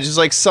with Badge, it's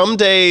like some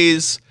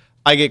days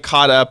I get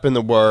caught up in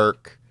the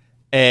work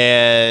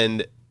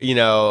and, you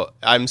know,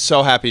 I'm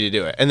so happy to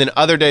do it. And then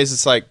other days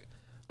it's like,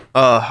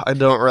 I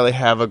don't really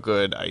have a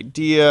good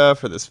idea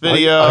for this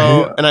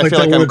video. And I feel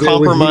like I'm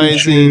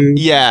compromising.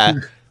 Yeah.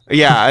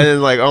 Yeah. And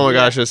then like, oh my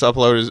gosh, this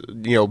upload is,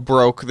 you know,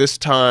 broke this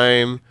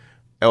time.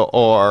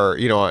 Or,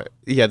 you know,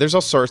 yeah, there's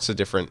all sorts of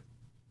different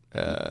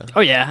points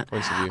of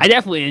view. I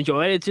definitely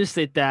enjoy it. It's just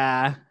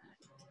that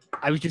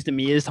I was just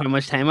amazed how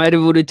much time I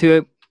devoted to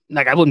it.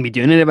 Like I wouldn't be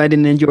doing it if I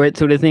didn't enjoy it,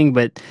 sort of thing.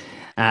 But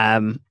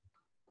it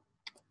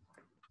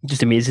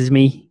just amazes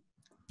me.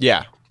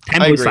 Yeah,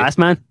 time goes fast,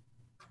 man.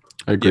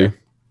 I agree.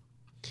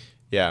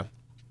 Yeah.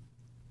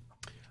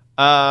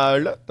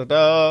 I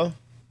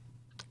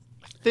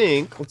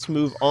think let's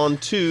move on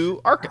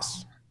to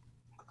Arkas.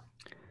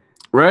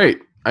 Right.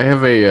 I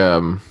have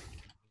a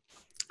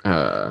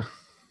I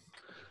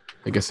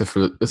guess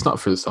it's not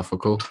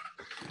philosophical.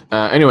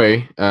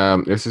 Anyway,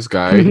 there's this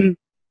guy in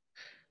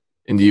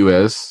the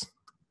US,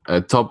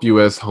 a top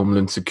US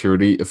Homeland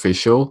Security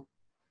official,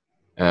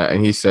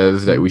 and he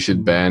says that we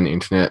should ban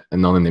internet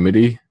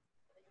anonymity.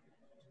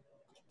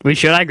 We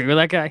should. I agree with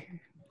that guy.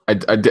 I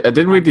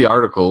didn't read the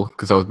article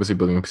because I was busy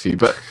building a PC,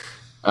 but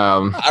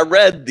I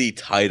read the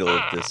title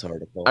of this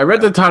article. I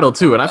read the title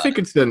too, and I think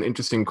it's an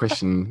interesting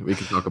question we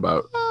can talk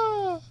about.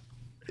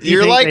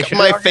 You're like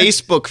my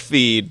Facebook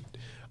feed.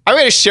 I'm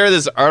going to share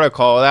this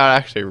article without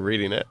actually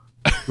reading it.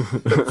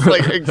 It's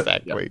like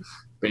exactly. Yeah,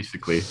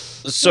 basically.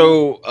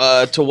 So,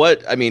 to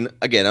what? I mean,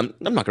 again, I'm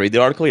not going to read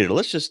the article either.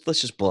 Let's just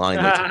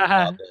blindly talk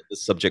about the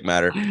subject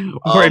matter.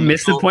 Or I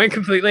missed the point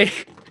completely.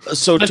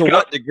 So, to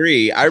what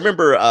degree? I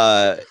remember,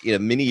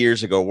 many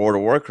years ago, World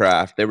of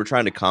Warcraft, they were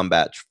trying to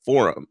combat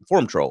forum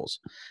trolls.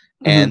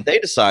 And they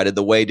decided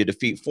the way to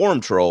defeat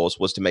forum trolls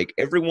was to make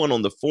everyone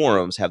on the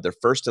forums have their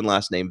first and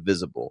last name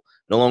visible.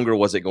 No longer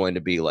was it going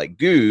to be like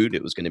Good,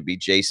 it was going to be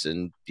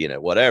Jason,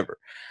 whatever.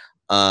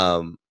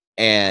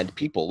 And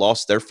people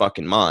lost their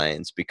fucking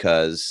minds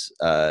because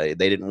they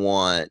didn't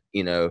want,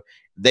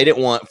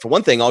 for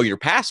one thing, all your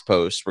past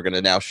posts were going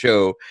to now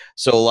show.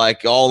 So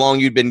like all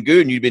along you'd been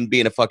good and you'd been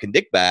being a fucking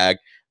dickbag.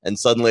 And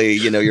suddenly,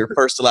 your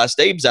first to last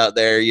name's out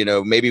there,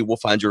 maybe we'll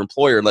find your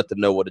employer and let them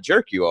know what a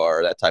jerk you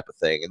are, that type of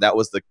thing. And that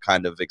was the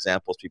kind of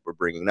examples people were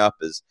bringing up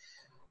is,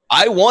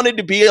 I wanted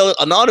to be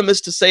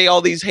anonymous to say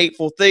all these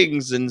hateful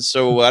things. And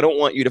so I don't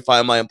want you to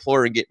find my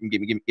employer and get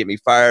me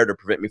fired or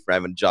prevent me from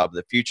having a job in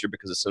the future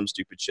because of some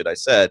stupid shit I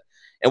said.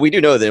 And we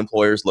do know that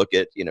employers look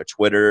at,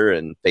 Twitter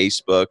and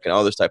Facebook and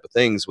all those type of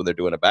things when they're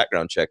doing a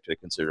background check to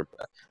consider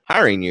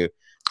hiring you.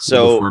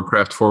 So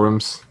Warcraft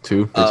forums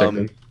too.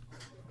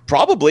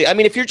 Probably. I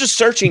mean, if you're just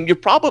searching,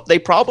 they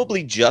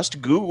probably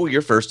just Google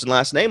your first and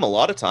last name a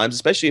lot of times,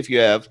 especially if you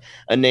have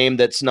a name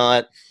that's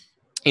not,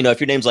 if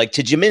your name's like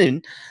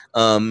Tijimin,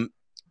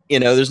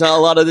 there's not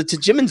a lot of the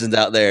Tijimins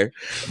out there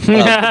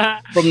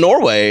from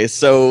Norway.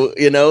 So,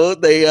 they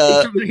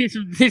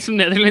he's from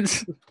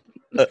Netherlands.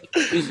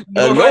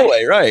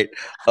 Norway, right.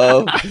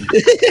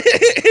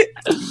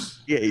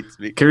 He hates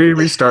me. Can we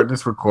restart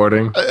this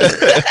recording?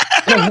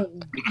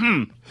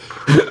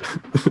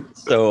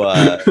 So,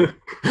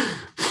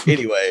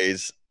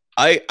 anyways,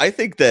 I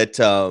think that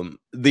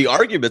the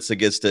arguments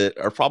against it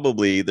are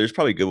there's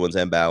probably good ones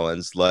and bad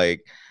ones.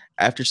 Like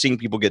after seeing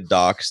people get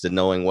doxxed and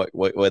knowing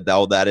what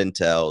all that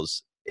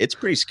entails, it's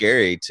pretty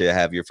scary to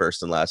have your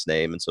first and last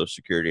name and social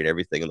security and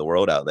everything in the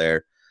world out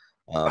there.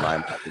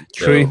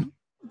 True.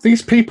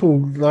 These people,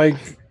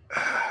 like,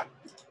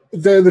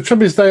 the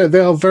trouble is they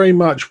are very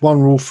much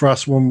one rule for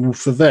us, one rule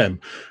for them.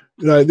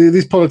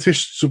 these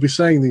politicians will be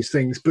saying these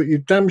things, but you're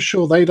damn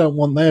sure they don't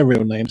want their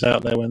real names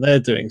out there when they're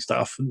doing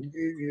stuff. And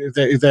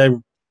if they're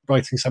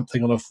writing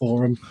something on a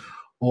forum,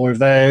 or if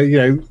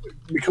they're,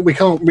 we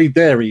can't read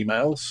their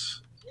emails.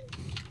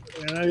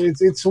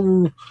 It's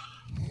all.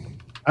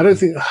 I don't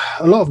think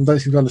a lot of them don't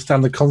seem to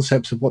understand the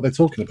concepts of what they're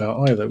talking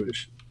about either,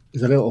 which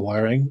is a little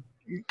worrying.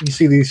 You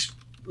see these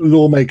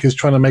lawmakers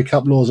trying to make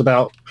up laws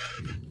about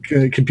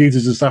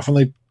computers and stuff, and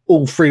they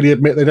all freely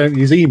admit they don't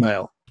use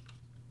email.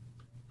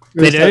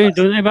 They do,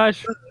 don't they,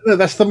 Bash?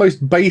 That's the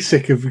most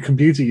basic of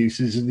computer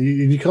uses, and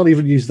you can't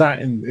even use that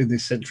in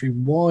this century.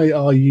 Why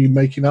are you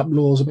making up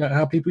laws about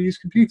how people use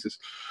computers?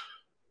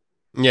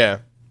 Yeah.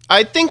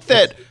 I think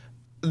that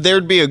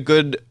there'd be a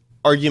good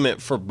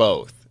argument for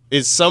both.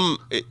 Is some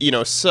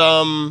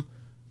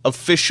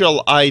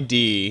official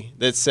ID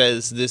that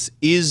says this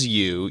is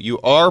you. You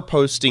are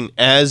posting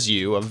as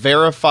you, a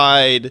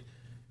verified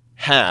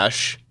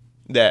hash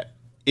that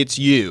it's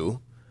you.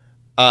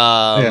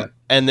 And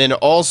then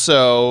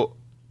also,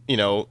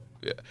 you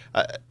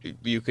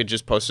could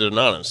just post it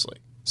anonymously.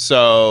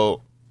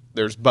 So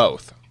there's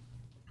both.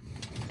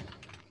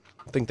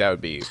 I think that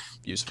would be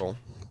useful.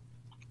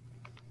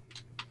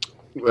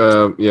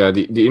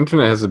 The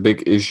internet has a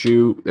big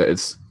issue that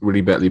it's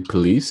really badly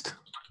policed.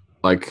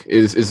 Like,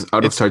 is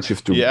out of touch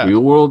with the real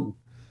world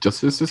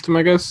justice system,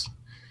 I guess.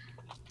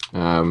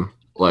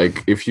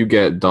 Like, if you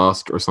get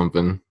DOSed or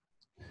something,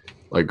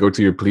 like, go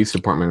to your police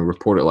department and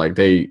report it. Like,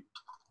 they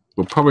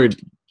will probably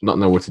not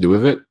know what to do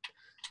with it.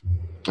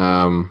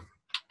 So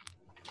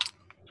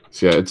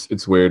yeah,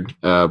 it's weird.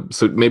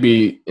 So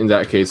maybe in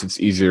that case, it's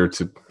easier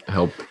to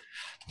help,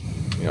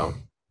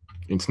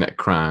 internet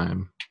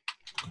crime.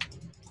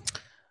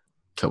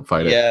 To help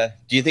fight it. Yeah.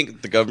 Do you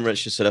think the government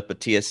should set up a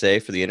TSA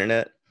for the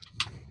internet?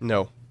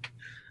 No.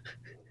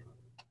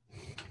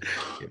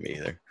 Yeah, me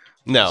either.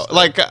 No.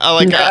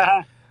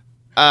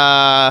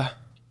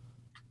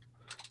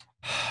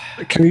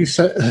 Can you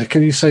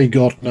say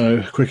God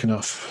no quick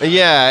enough?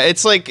 Yeah,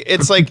 it's like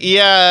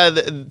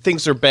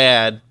things are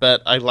bad,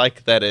 but I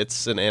like that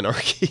it's an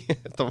anarchy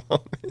at the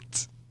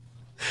moment.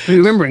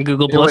 Remember when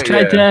Google Plus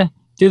tried to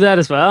do that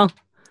as well?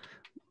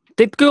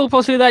 Did Google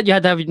Plus do that? You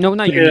had to have they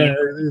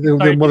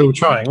were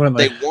trying, weren't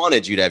they? They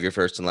wanted you to have your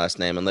first and last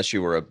name unless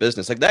you were a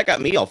business. Like, that got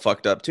me all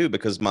fucked up too,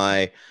 because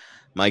my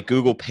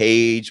Google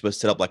page was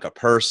set up like a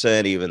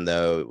person, even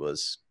though it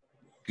was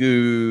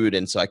good,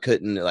 and so I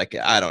couldn't,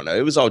 I don't know.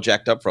 It was all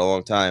jacked up for a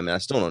long time, and I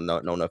still don't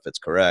know if it's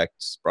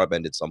correct.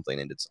 Broadband did something,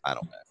 and I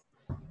don't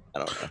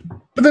know.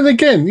 But then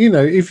again,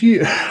 if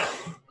you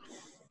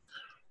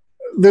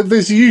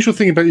there's the usual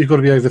thing about you've got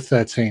to be over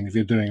 13 if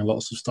you're doing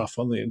lots of stuff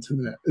on the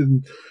internet,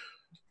 and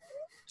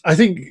I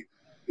think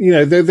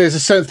there's a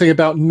certain thing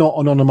about not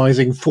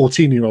anonymizing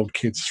 14-year-old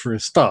kids for a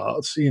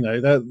start.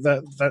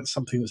 That's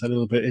something that's a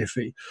little bit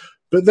iffy.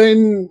 But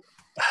then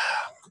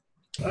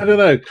I don't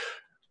know.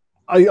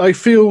 I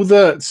feel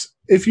that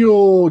if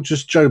you're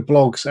just Joe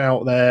Blogs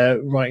out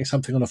there writing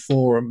something on a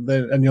forum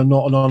and you're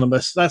not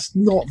anonymous, that's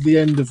not the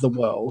end of the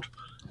world.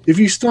 If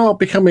you start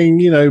becoming,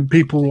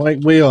 people like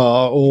we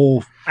are,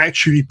 or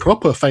actually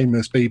proper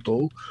famous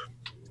people,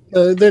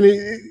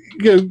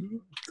 then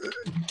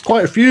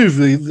quite a few of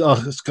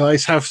us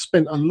guys have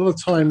spent a lot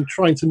of time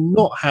trying to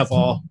not have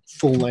our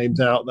full names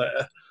out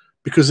there,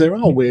 because there are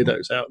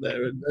weirdos out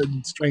there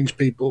and strange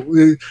people.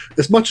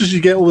 As much as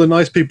you get all the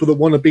nice people that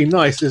want to be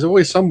nice, there's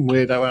always some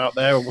weirdo out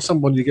there or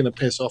someone you're going to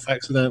piss off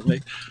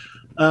accidentally.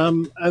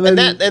 And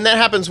that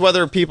happens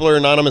whether people are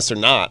anonymous or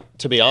not,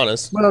 to be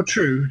honest. Well,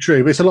 true,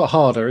 but it's a lot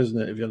harder, isn't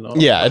it, if you're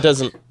not? Yeah, it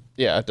doesn't.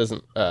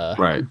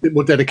 Right. A bit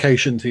more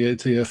dedication to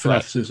your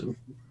fanaticism.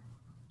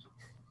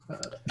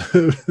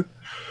 Right.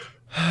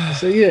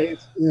 So it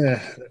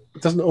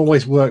doesn't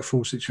always work for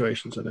all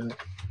situations, I think.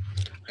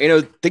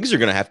 Things are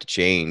going to have to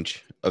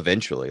change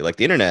eventually. Like,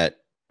 the internet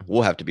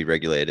will have to be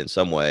regulated in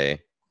some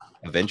way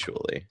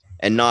eventually,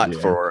 and not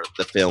for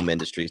the film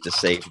industries to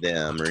save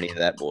them or any of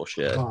that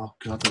bullshit. Oh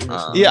God!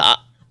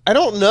 I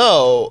don't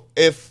know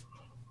if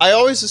I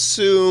always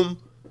assume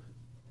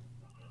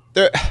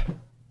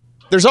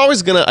there's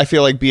always gonna, I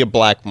feel like, be a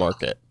black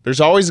market. There's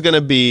always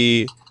gonna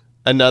be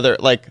another,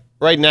 like,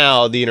 right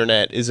now the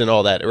internet isn't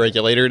all that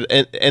regulated,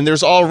 and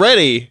there's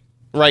already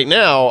right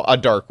now a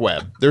dark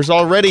web. There's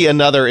already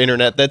another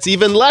internet that's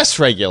even less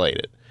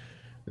regulated.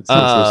 It's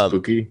not so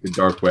spooky, the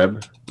dark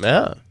web.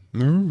 Yeah.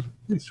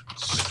 It's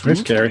very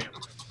scary.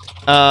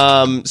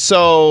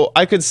 So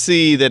I could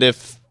see that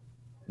if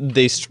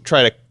they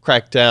try to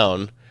crack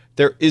down,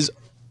 there is,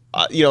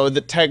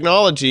 the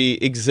technology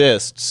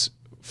exists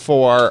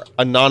for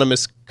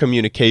anonymous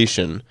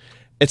communication.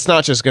 It's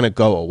not just going to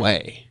go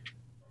away.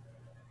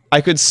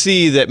 I could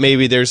see that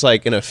maybe there's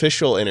like an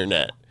official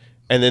internet,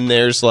 and then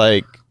there's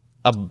like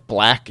a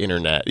black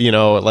internet,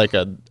 like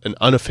an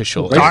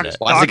unofficial internet.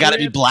 Why's it got to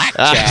be black,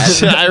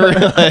 Chad? I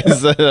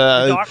realize that.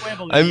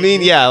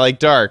 Like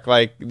dark.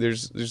 Like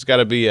there's got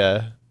to be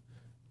a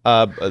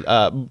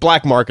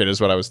black market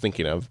is what I was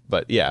thinking of.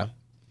 But yeah,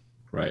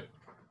 right.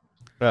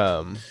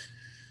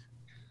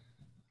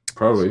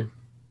 Probably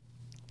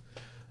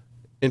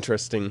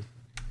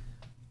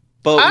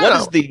But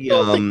what is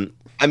the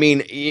I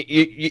mean,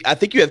 I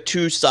think you have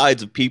two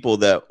sides of people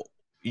that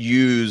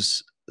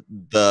use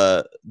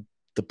the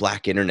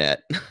black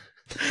internet.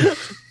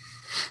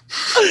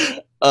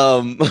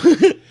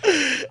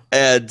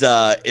 And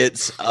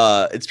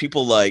it's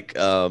people like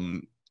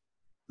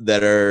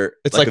that are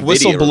it's like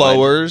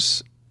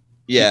whistleblowers.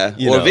 Yeah,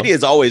 Nvidia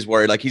is always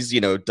worried. Like he's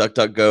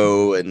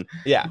DuckDuckGo, and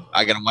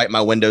I gotta wipe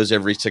my windows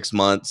every 6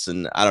 months,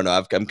 and I don't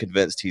know. I'm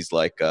convinced he's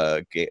like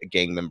a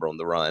gang member on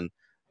the run.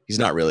 He's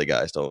not really,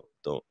 guys. Don't.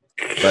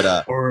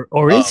 But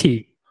or is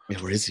he?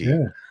 Or is he?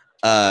 Yeah.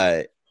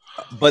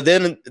 But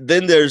then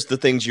there's the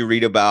things you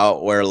read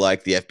about where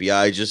like the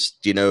FBI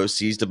just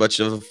seized a bunch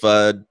of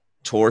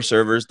Tor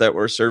servers that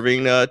were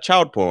serving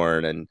child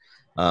porn, and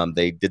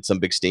they did some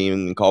big steam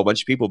and called a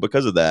bunch of people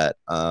because of that.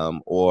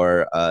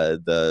 Or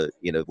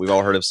we've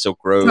all heard of Silk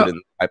Road and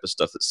the type of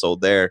stuff that's sold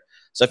there.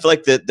 So I feel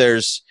like that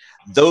there's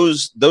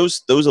those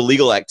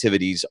illegal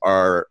activities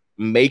are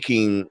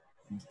making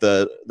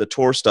the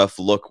Tor stuff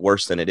look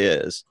worse than it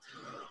is.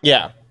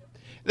 Yeah.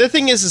 The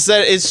thing is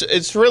that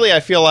it's really, I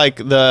feel like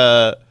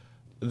the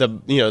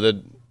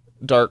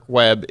dark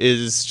web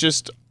is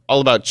just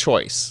all about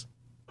choice.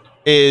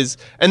 This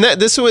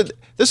would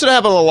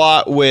happen a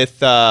lot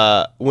with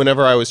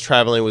whenever I was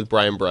traveling with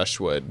Brian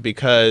Brushwood,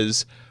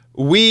 because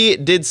we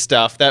did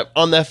stuff that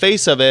on the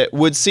face of it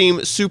would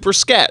seem super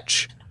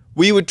sketch.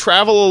 We would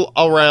travel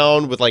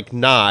around with like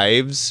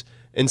knives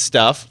and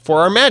stuff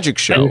for our magic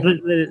show.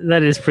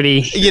 That is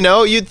pretty.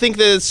 You'd think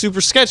that it's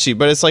super sketchy,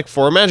 but it's like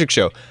for a magic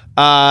show.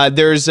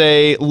 There's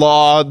a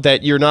law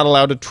that you're not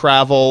allowed to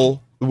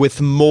travel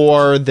with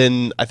more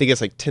than, I think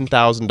it's like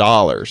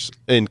 $10,000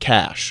 in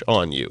cash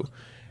on you.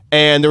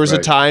 And there was a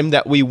time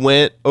that we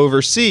went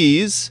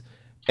overseas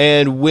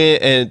and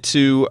went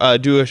to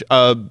do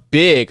a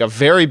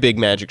very big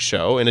magic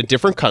show in a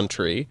different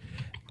country,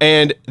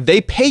 and they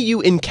pay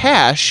you in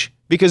cash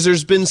because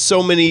there's been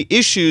so many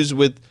issues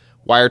with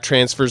wire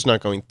transfers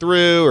not going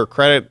through or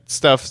credit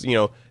stuff,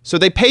 so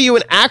they pay you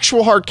in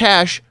actual hard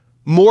cash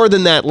more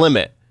than that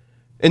limit.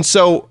 And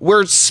so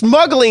we're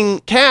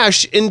smuggling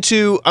cash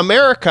into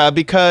America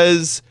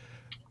because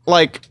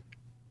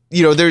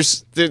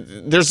there's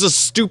a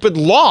stupid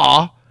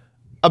law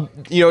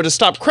to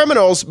stop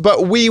criminals,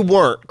 but we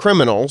weren't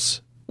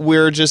criminals.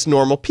 We're just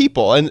normal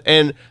people. And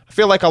I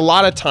feel like a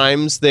lot of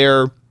times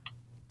there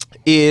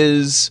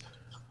is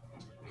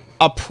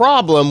a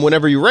problem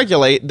whenever you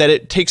regulate that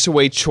it takes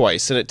away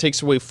choice and it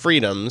takes away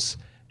freedoms.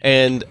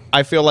 And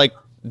I feel like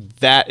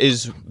that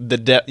is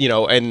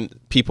and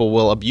people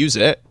will abuse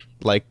it,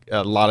 like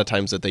a lot of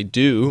times that they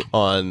do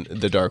on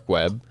the dark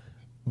web.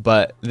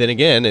 But then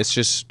again, it's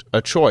just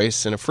a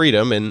choice and a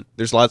freedom, and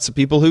there's lots of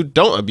people who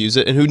don't abuse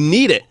it and who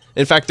need it.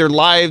 In fact, their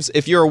lives,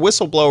 if you're a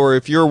whistleblower,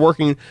 if you're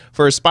working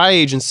for a spy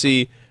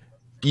agency,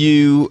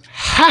 you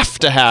have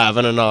to have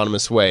an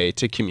anonymous way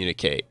to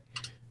communicate.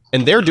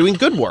 And they're doing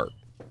good work.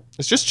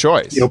 It's just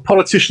choice.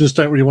 Politicians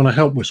don't really want to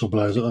help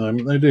whistleblowers at the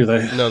moment. They do,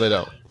 they? No, they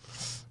don't.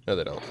 No,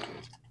 they don't.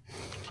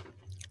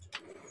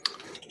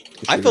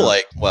 I feel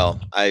like, well,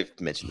 I've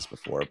mentioned this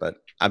before, but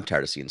I'm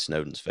tired of seeing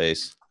Snowden's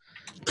face.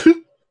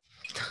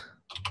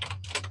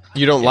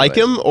 You don't like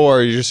him,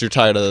 or you're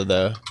tired of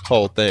the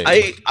whole thing?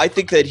 I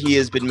think that he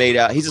has been made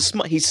out. He's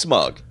smug. He's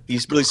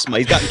really smug.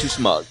 He's gotten too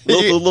smug. I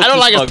don't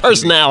like his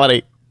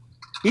personality.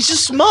 He's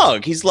just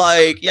smug. He's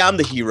like, yeah, I'm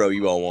the hero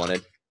you all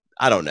wanted.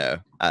 I don't know.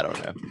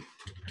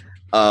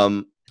 I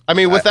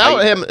mean,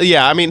 without him,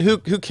 who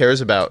cares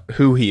about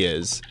who he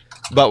is?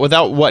 But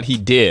without what he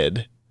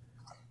did,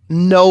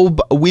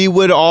 we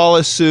would all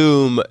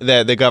assume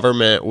that the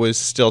government was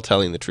still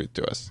telling the truth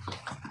to us.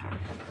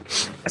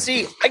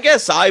 See, I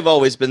guess I've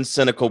always been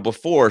cynical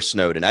before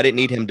Snowden. I didn't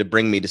need him to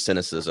bring me to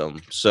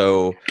cynicism.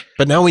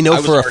 But now we know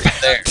for a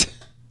fact.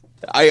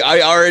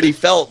 I already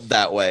felt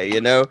that way,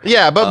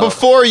 Yeah, but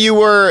before you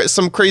were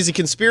some crazy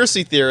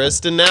conspiracy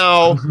theorist, and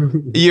now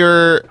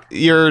you're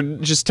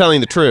just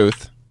telling the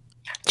truth.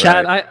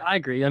 Chad, right? I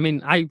agree. I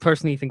mean, I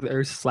personally think the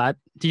Earth's flat.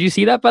 Did you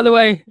see that, by the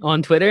way,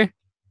 on Twitter?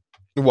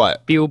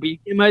 What? B.O.B.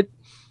 came out.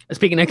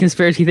 Speaking of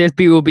conspiracy theorists,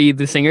 B.O.B.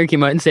 the singer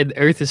came out and said the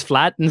Earth is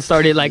flat and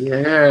started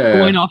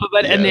going off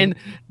about it. And then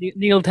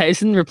Neil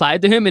Tyson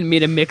replied to him and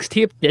made a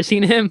mixtape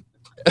dissing him.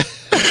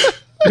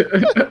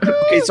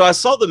 Okay, so I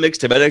saw the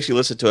mixtape. I didn't actually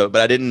listen to it,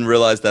 but I didn't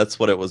realize that's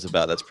what it was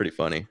about. That's pretty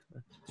funny.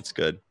 It's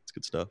good. It's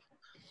good stuff.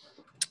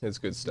 It's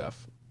good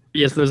stuff.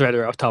 Yes, those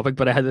are off topic,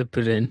 but I had to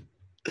put it in.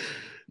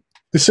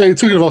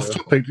 Talking of off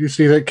topic, do you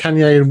see that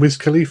Kanye and Wiz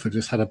Khalifa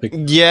just had a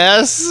big...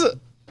 Yes!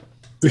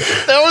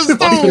 That was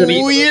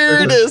the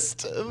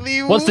weirdest.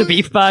 What's the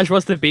beef, Bash?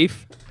 What's the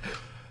beef?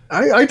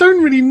 I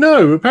don't really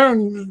know.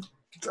 Apparently...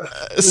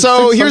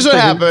 So here's what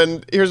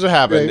happened.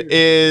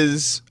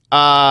 Is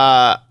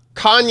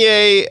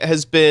Kanye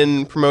has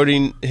been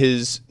promoting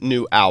his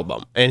new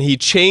album, and he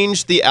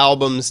changed the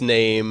album's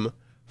name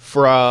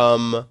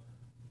from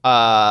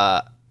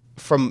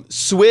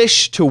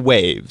Swish to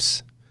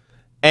Waves.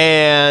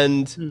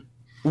 And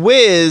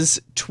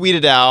Wiz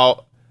tweeted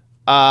out,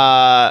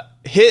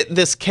 hit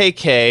this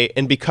KK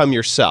and become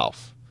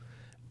yourself.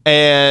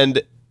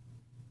 And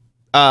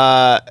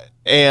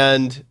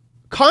and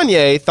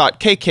Kanye thought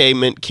KK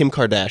meant Kim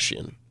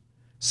Kardashian.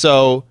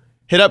 So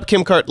hit up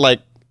Kim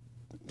like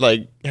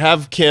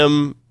have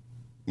Kim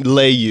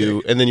lay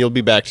you, and then you'll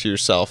be back to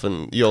yourself,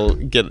 and you'll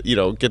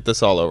get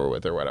this all over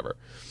with or whatever.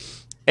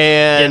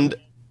 And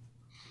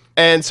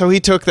so he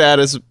took that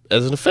as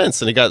an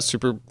offense, and he got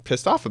super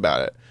pissed off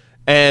about it.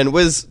 And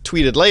Wiz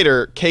tweeted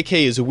later,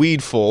 KK is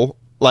weedful.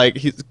 Like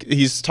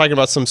he's talking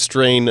about some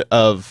strain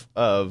of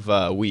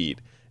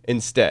weed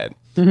instead.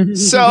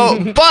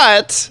 So,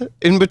 but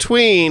in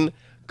between,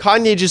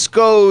 Kanye just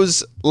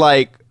goes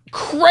like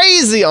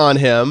crazy on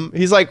him.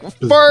 He's like,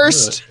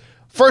 first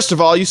of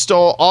all, you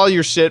stole all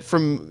your shit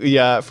from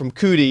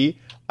Cootie.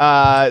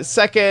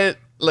 Second,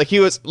 like he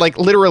was like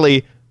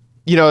literally,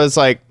 it's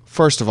like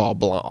first of all,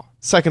 blah.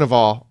 Second of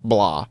all,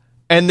 blah.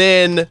 And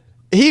then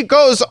he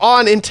goes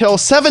on until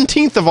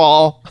 17th of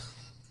all,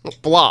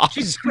 blah.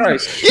 Jesus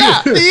Christ.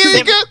 Yeah.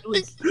 He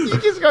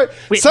keeps going.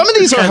 Wait, some of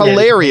these are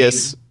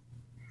hilarious.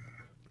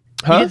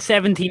 Huh? You did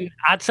 17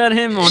 ads at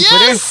him on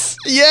Twitter?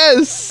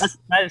 Yes.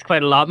 That is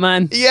quite a lot,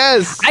 man.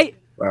 Yes.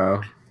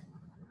 Wow.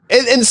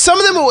 And some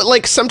of them,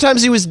 like,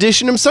 sometimes he was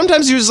dishing him.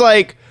 Sometimes he was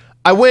like,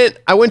 I went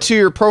to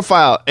your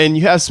profile and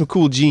you have some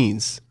cool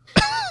jeans.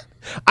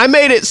 I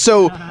made it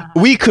so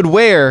we could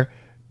wear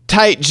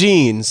tight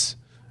jeans.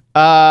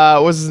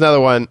 What's this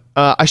another one?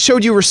 I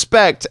showed you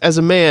respect as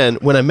a man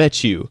when I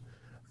met you.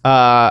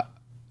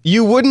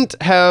 You wouldn't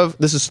have,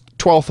 this is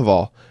 12th of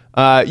all,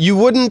 you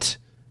wouldn't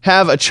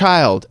have a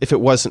child if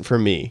it wasn't for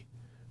me.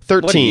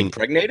 13. What, do you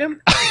impregnate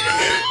him?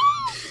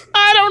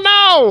 I don't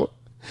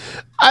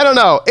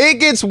know. It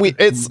gets weird.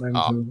 It's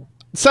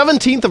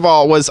 17th of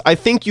all was, I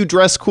think you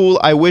dress cool.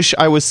 I wish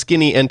I was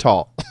skinny and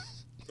tall.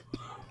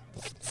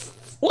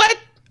 What?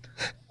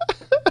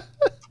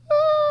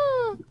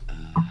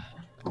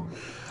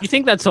 You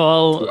think that's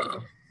all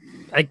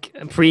like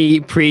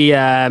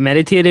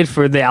meditated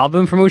for the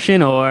album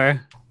promotion, or?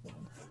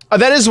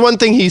 That is one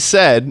thing he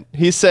said.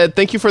 He said,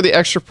 "Thank you for the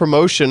extra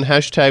promotion.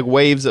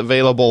 #waves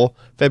available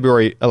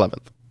February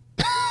 11th."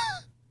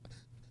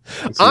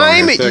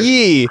 I'm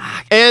Ye,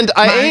 and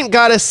I ain't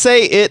gotta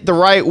say it the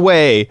right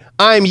way.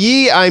 I'm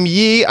Ye, I'm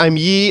Ye, I'm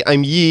Ye,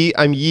 I'm Ye,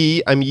 I'm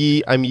Ye, I'm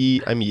Ye, I'm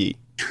Ye, I'm Ye.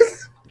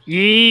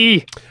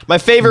 Ye. My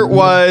favorite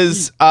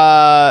was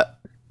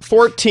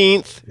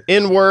 14th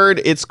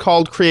N-word. It's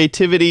called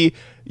creativity.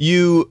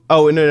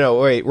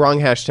 Wait, wrong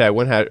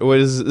hashtag.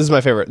 This is my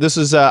favorite. This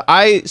is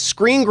I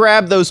screen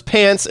grabbed those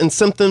pants and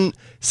sent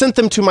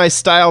them to my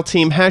style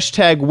team.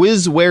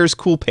 #Wiz wears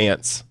cool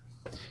pants.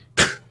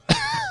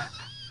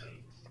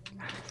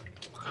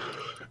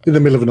 In the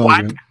middle of an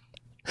argument.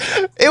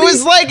 It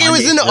was like it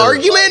was an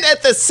argument.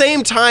 At the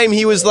same time,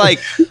 he was like,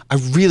 "I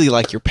really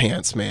like your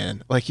pants,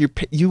 man. Like you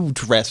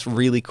dress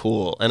really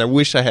cool, and I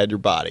wish I had your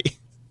body."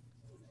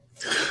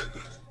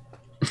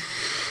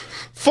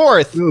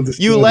 4th,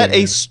 you let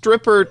a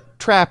stripper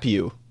trap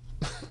you.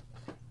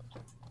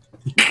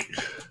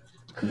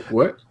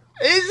 What?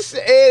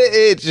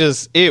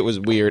 It was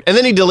weird, and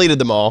then he deleted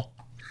them all.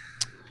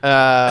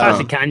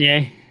 Classic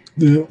Kanye.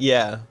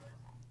 Yeah.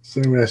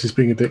 Same as he's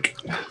being a dick.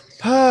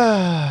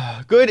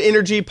 Good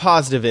energy,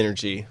 positive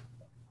energy.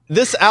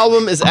 This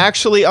album is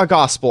actually a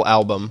gospel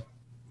album.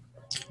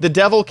 The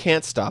devil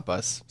can't stop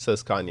us,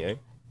 says Kanye.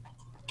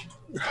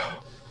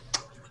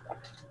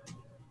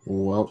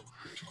 Well,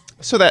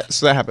 so that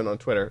happened on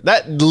Twitter.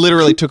 That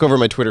literally took over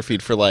my Twitter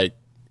feed for like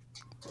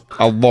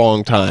a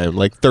long time,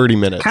 like 30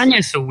 minutes.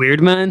 Kanye's so weird,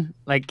 man.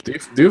 Like, do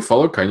you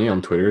follow Kanye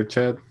on Twitter,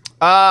 Chad?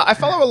 I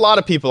follow a lot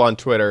of people on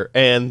Twitter,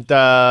 and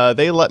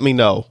they let me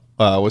know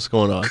what's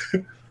going on.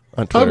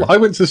 I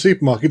went to the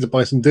supermarket to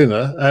buy some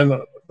dinner, and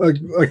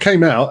I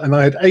came out, and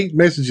I had 8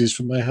 messages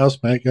from my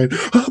housemate going,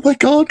 "Oh my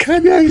God,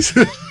 Kanye's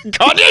going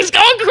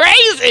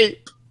crazy!"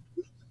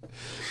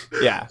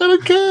 Yeah, I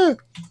don't care.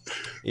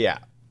 Yeah.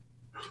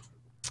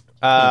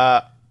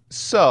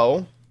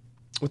 So,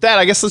 with that,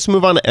 I guess let's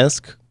move on to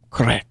Ask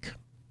Crack.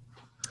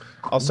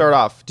 I'll start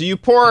off. Do you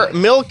pour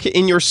milk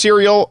in your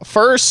cereal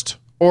first,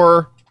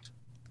 or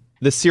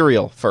the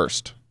cereal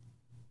first?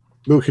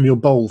 Milk in your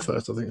bowl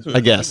first, I think. I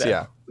guess,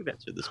 yeah. We've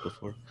answered this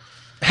before.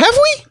 Have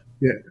we?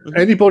 Yeah.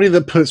 Anybody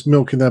that puts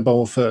milk in their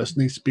bowl first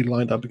needs to be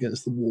lined up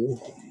against the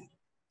wall.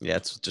 Yeah,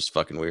 it's just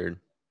fucking weird.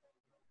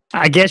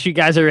 I guess you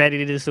guys are ready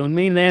to disown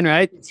me then,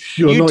 right?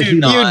 You don't.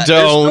 There's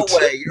no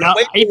way. You're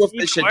way too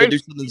efficient to do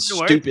something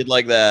stupid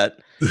like that.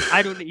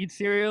 I don't eat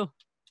cereal.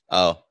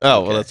 Oh,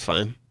 well, that's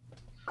fine.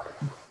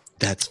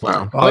 That's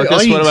fine.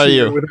 Marcus, what about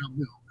you?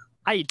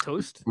 I eat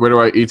toast. Where do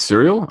I eat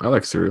cereal? I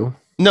like cereal.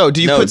 No,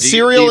 do you put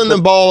cereal in the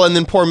bowl and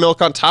then pour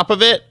milk on top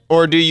of it?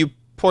 Or do you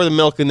pour the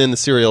milk and then the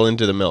cereal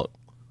into the milk?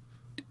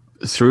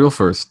 Cereal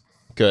first.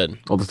 Good.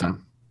 All the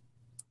time.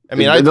 I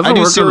mean, I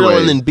do cereal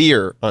and then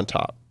beer on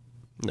top.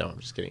 No, I'm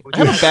just kidding. I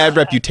have a bad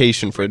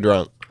reputation for a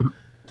drunk.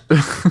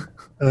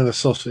 And a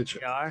sausage.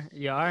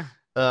 You are?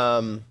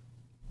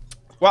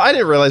 Well, I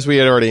didn't realize we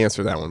had already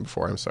answered that one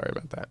before. I'm sorry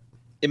about that.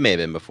 It may have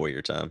been before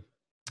your time.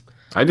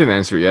 I didn't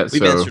answer yet.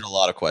 We've answered a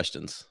lot of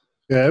questions.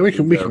 Yeah, we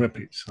can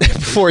repeat.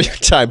 Before your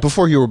time,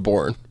 before you were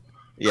born.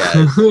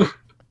 Yeah.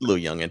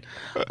 little youngin.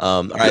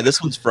 All right,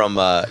 this one's from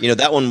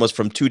that one was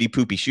from Tootie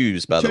Poopy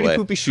Shoes, by the way. Tootie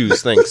Poopy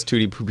Shoes, thanks,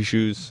 Tootie Poopy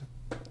Shoes.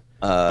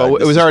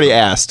 But it was already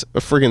asked.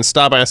 Friggin'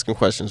 stop asking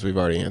questions we've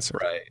already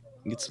answered. Right,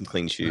 get some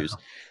clean shoes.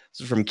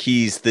 This is from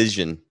Keys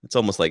Thision. It's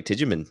almost like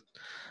Tigeman.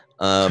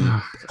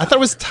 I thought it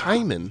was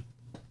Timon.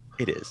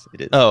 It is.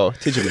 Oh,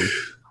 Tigeman.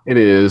 It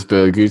is,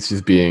 but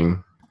Gucci's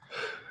being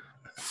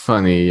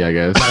funny, I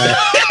guess.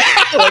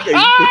 Like you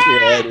put your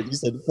head and you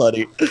said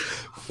funny.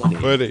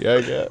 Funny,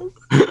 I guess.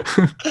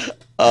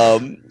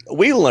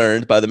 We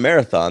learned by the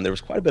marathon there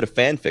was quite a bit of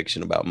fan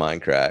fiction about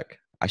Mindcrack.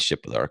 I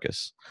ship with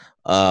Arkas.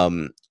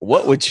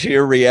 What would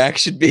your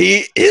reaction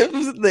be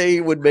if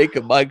they would make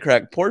a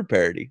Mindcrack porn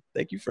parody?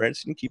 Thank you,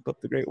 French, and keep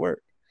up the great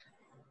work.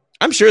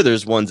 I'm sure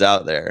there's ones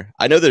out there.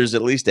 I know there's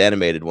at least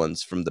animated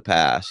ones from the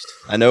past.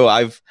 I know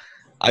I've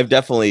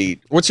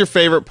definitely. What's your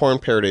favorite porn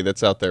parody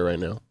that's out there right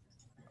now?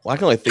 Well, I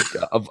can only think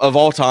of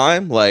all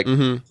time. Like,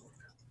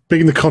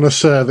 being the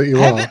connoisseur that you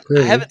are.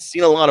 I haven't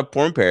seen a lot of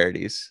porn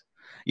parodies.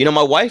 You know,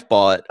 my wife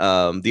bought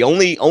the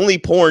only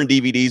porn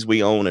DVDs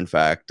we own. In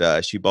fact,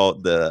 she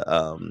bought the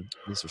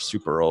these are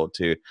super old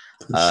too.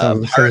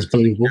 Sounds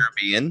believable.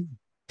 Caribbean.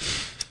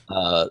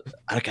 I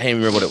can't even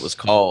remember what it was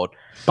called.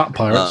 Bat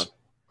Pirates.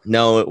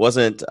 No, it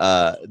wasn't.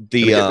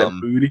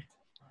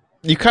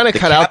 You kind of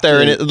cut out there,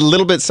 and it a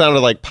little bit sounded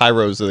like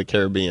Pyros of the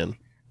Caribbean.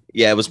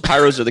 Yeah, it was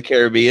Pyros of the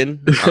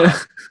Caribbean.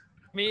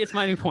 Me, it's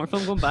my new porn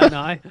film going bad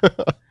now.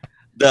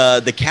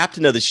 The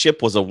captain of the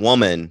ship was a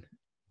woman,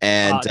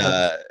 and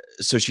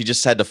so she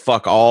just had to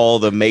fuck all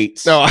the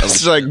mates. No, I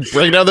was like,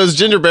 break down those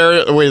gender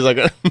barriers. Wait a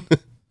second.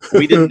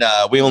 We didn't.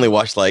 We only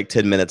watched like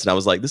 10 minutes, and I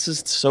was like, "This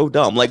is so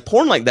dumb." Like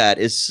porn like that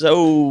is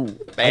so.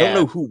 Bad. I don't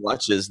know who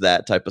watches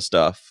that type of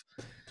stuff.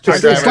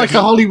 It's like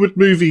a Hollywood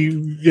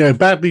movie,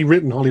 badly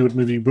written Hollywood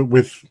movie, but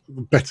with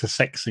better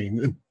sex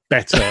scene.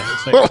 Better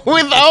sex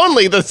with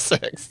only the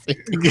sex scene.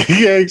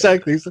 Yeah,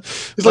 exactly. It's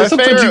like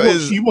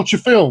sometimes you watch a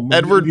film.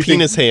 Edward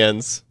Penis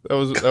Hands. That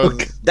was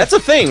That's a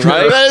thing,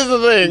 right? That is a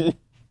thing.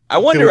 I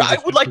wonder. I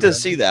would like to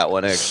see that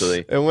one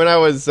actually. And when I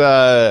was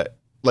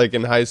like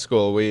in high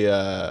school, we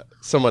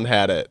someone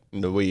had it,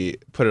 and we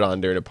put it on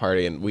during a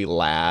party, and we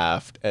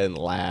laughed and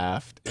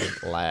laughed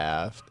and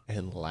laughed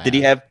and laughed. Did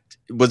he have?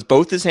 Was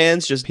both his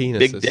hands just penises?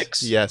 Big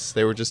dicks? Yes,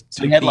 they were just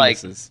two he had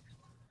penises.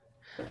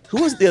 Like,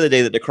 who was the other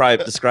day that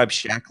described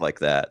Shaq like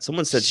that?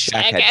 Someone said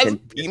Shaq had 10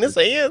 penis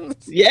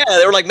hands. Yeah,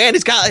 they were like, man,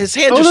 he's got his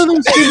hands.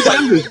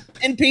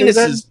 And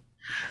penises.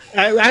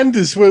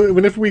 Anders,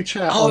 whenever we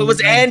chat. Oh, it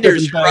was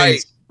Anders, right?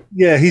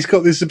 Yeah, he's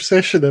got this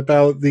obsession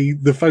about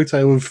the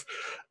photo of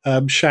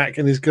Shaq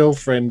and his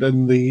girlfriend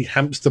and the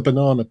hamster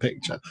banana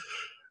picture.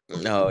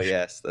 Oh,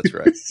 yes, that's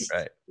right.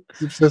 Right.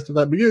 He's obsessed with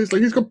that. But yeah, it's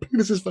like he's got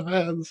penises for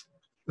hands.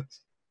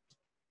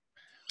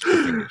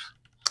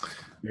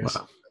 Yes.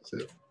 Wow.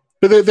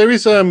 But there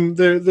is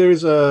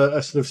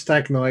a sort of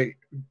stag night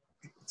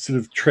sort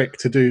of trick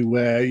to do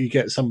where you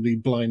get somebody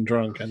blind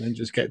drunk and then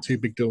just get two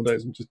big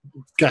dildos and just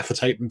gaffer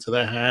tape them to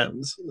their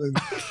hands.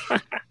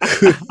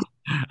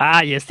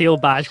 Yes, the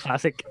old badge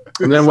classic.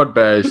 And then what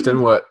badge?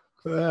 Then what?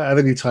 And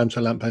then you time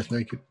to lamppost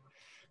naked.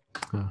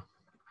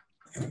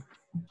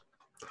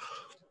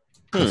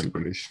 Classic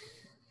British.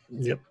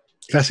 Yep,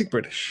 classic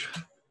British.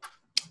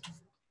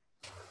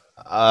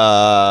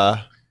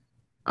 I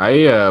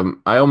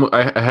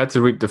had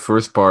to read the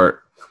first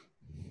part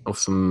of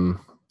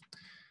some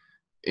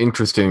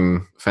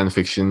interesting fan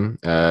fiction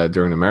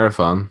during the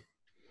marathon.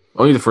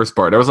 Only the first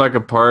part. There was like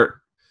a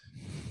part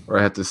where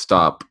I had to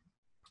stop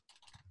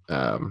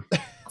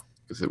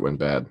because it went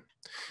bad.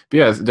 But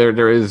yeah,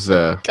 there is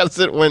because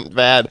it went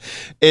bad.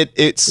 It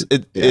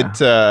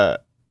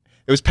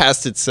was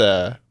past its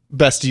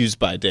best used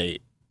by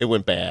date. It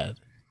went bad.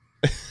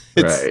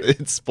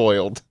 It's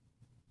spoiled.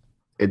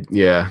 It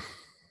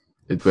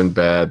went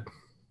bad.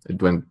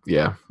 It went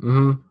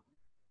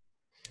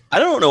I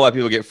don't know why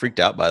people get freaked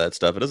out by that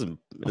stuff. It doesn't.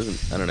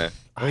 I don't know.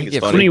 I think it's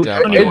funny.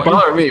 It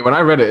bothered me when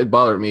I read it. It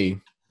bothered me.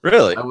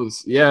 Really? I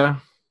was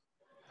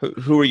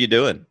Who were you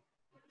doing?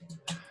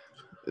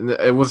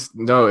 It was.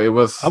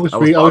 I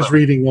was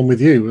reading one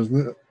with you,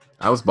 wasn't it?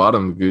 I was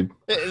bottom, dude.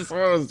 It's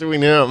what I was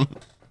doing him.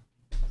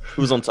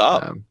 Who was on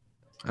top?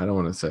 I don't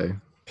want to say.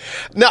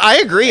 No, I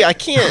agree. I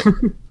can't.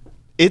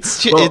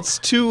 It's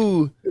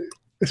too.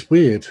 It's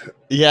weird.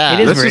 Yeah. It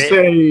is Let's just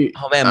say.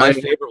 Oh man, my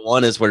favorite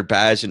one is where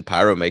Badge and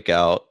Pyro make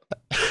out.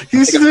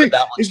 He's I've heard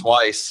that one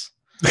twice.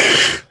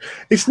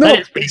 It's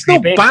not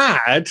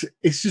bad.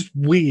 It's just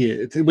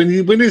weird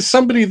when there's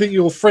somebody that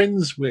you're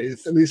friends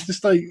with, and it's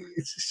just like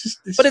it's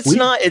but it's weird.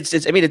 not.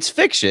 It's. I mean, it's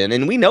fiction,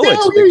 and we know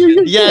it's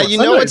fiction. Yeah, you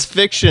know it's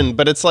fiction,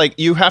 but it's like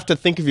you have to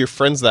think of your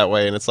friends that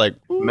way, and it's like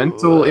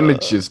mental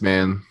images,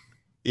 man.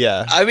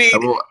 Yeah, I mean,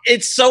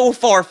 it's so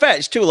far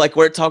fetched too. Like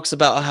where it talks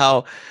about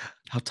how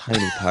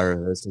tiny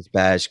Pyro is. His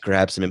Badge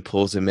grabs him and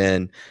pulls him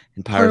in,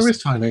 and Pyro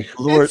is tiny.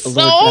 It's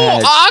so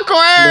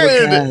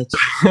awkward.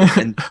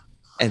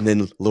 And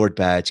then Lord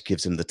Badge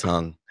gives him the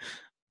tongue.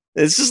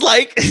 It's just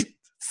like,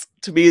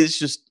 to me, it's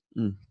just,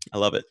 I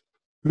love it.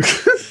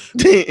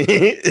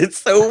 It's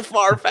so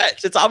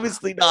far-fetched. It's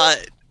obviously not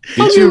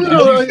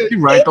Did you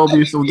write all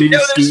these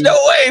there's no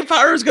way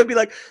Pyro's gonna be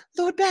like,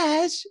 Lord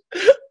Bash.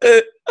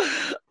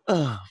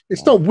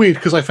 It's not weird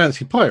because I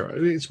fancy Pyro.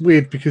 It's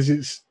weird because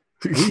it's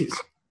weird.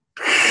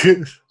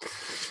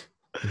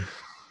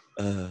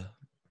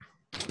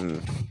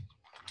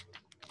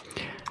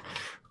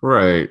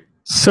 Right.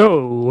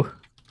 So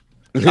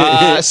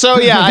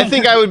yeah, I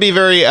think I would be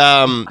very.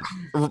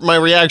 My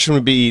reaction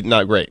would be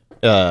not great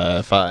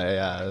if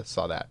I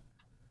saw that.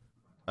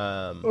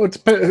 Well,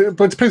 it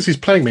depends who's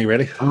playing me,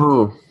 really.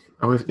 Oh,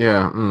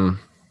 yeah.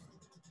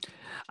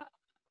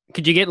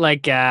 Could you get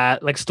like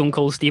Stone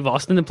Cold Steve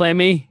Austin to play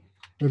me?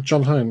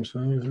 John Holmes.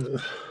 Stone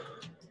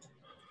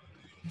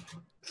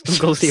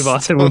Cold Steve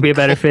Austin would be a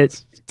better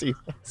fit. You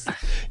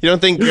don't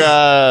think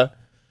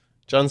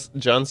John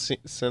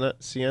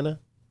Sienna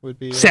would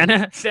be?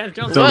 John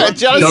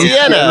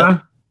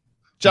Sienna.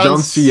 John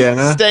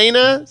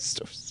Sienna.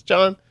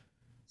 John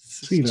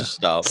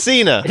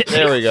Cena.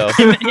 There we go.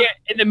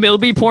 In the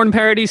Milby porn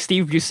parody,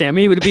 Steve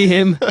Buscemi would it be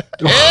him?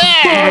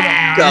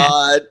 Oh,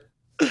 God.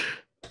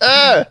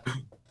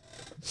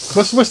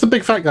 What's the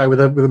big fat guy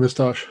with a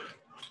moustache?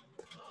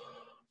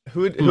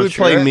 Who would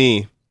play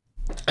me?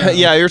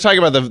 Yeah, you're talking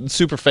about the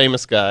super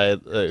famous guy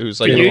who's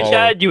like. You,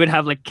 Chad, you would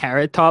have like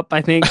Carrot Top,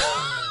 I think,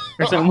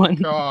 or someone.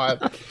 Oh,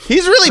 God.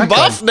 He's really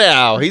buff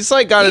now. He's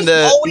like got into.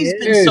 He's always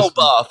been so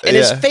buff, and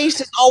his face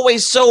is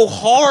always so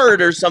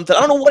hard or something.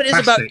 I don't know what it is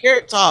about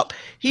Carrot Top.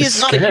 He is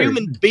not a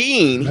human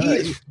being. He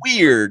is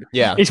weird.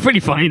 Yeah, he's pretty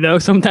funny though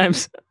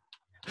sometimes.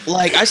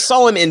 Like, I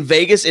saw him in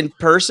Vegas in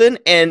person,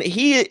 and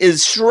he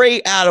is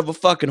straight out of a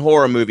fucking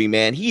horror movie,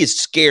 man. He is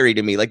scary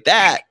to me. Like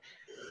that.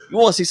 You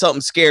want to see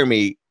something scare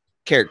me?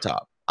 Carrot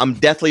Top. I'm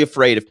deathly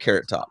afraid of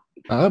Carrot Top.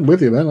 I'm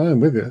with you, man.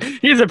 I'm with you.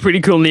 He has a pretty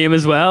cool name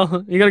as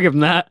well. You gotta give him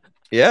that.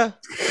 Yeah.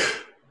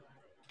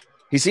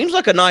 He seems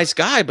like a nice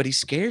guy, but he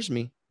scares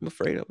me. I'm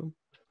afraid of him.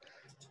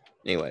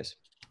 Anyways.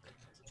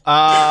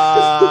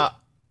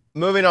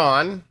 Moving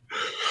on.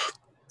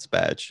 It's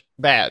Badge.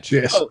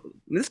 Yes. Oh,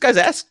 this guy's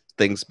asked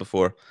things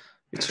before.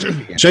 It's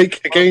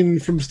Jake again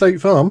from State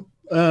Farm.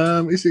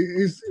 What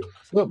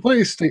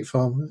is State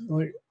Farm?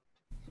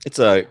 It's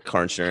a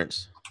car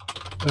insurance.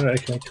 All right,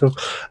 okay, cool.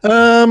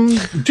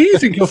 Do you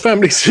think your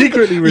family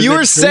secretly resents You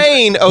were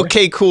saying,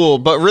 okay, cool,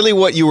 but really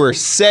what you were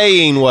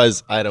saying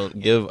was, I don't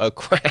give a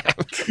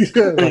crap.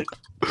 Do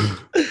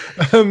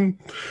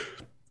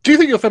you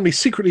think your family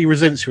secretly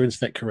resents your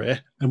internet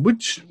career and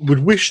would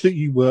wish that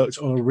you worked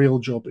on a real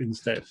job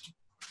instead?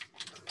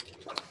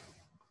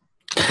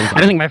 I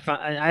don't think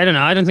I don't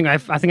know. I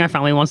think my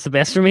family wants the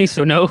best for me,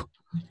 so no,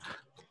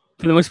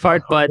 for the most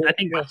part. But I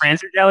think my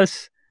friends are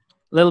jealous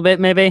a little bit,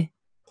 maybe.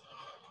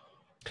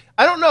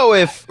 I don't know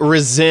if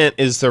resent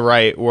is the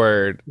right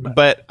word,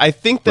 but I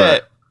think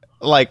that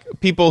like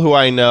people who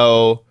I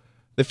know,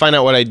 they find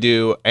out what I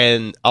do,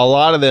 and a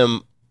lot of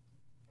them,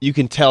 you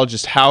can tell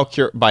just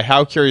by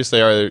how curious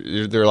they are.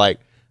 They're like,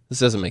 this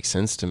doesn't make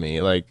sense to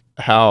me. Like,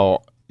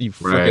 how you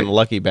freaking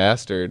lucky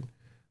bastard.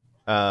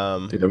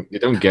 They don't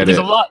get it.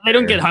 They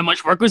don't get how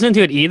much work goes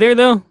into it either,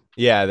 though.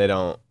 Yeah, they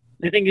don't.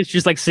 They think it's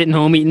just like sitting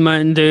home eating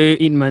Mountain Dew.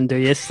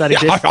 Yes, that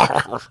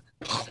exists.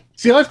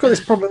 See, I've got this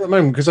problem at the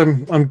moment because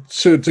I'm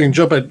sort of doing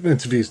job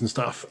interviews and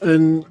stuff,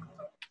 and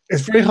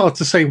it's very hard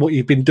to say what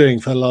you've been doing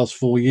for the last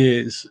 4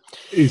 years.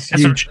 Is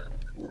huge.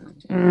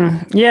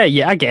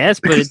 Yeah, I guess,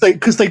 but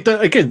because they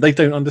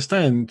don't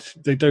understand,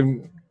 they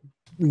don't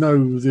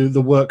know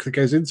the work that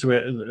goes into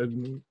it,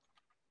 and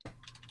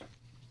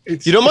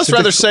you'd almost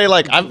rather say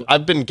like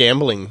I've been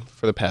gambling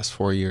for the past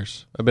 4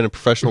 years. I've been a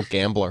professional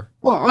gambler.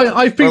 Well,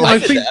 I think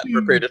that for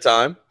a period of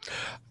time.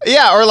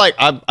 Yeah, or like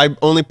I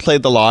only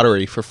played the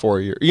lottery for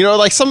 4 years. You know,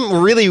 like something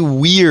really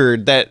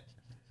weird that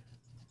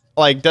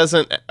like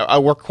doesn't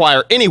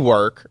require any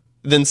work.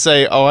 Than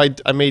say, oh,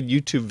 I made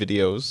YouTube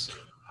videos.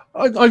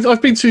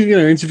 I've been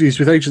to interviews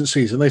with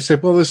agencies, and they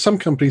said, well, there's some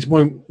companies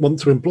won't want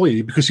to employ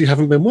you because you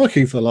haven't been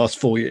working for the last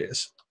 4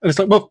 years. And it's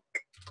like, well,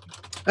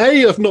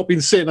 A, I've not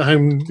been sitting at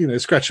home,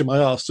 scratching my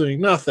ass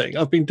doing nothing.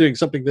 I've been doing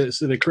something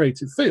that's in a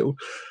creative field.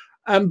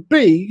 And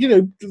B,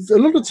 a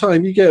lot of the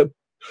time you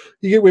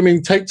get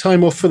women take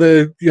time off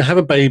you have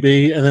a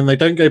baby, and then they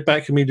don't go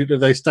back immediately.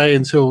 They stay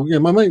until,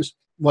 my mate's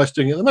wife's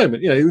doing it at the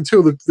moment,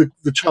 until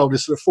the child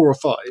is sort of 4 or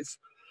 5.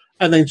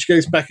 And then she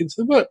goes back into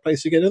the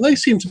workplace again. And they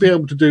seem to be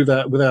able to do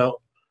that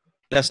without...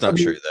 That's not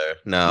true, though.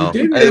 No.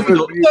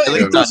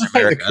 It does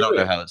affect I don't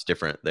know how it's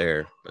different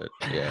there, but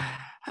yeah.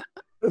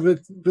 But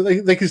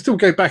they can still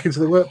go back into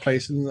the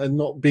workplace and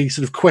not be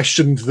sort of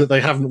questioned that they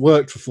haven't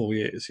worked for 4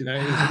 years,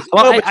 Well,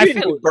 but you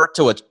didn't give birth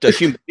to a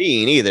human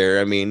being either.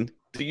 I mean,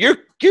 you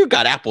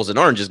got apples and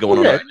oranges going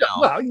on right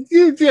now. Well,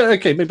 yeah,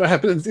 okay, maybe I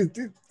have,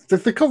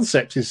 but the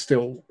concept is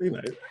still,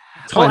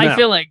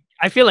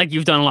 I feel like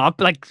you've done a lot.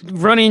 Like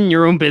running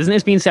your own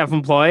business, being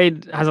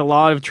self-employed, has a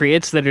lot of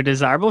traits that are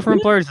desirable for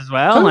employers as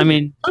well. Totally, I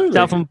mean,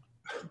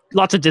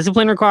 lots of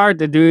discipline required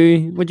to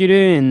do what you do,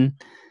 and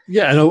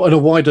and a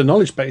wider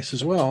knowledge base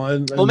as well.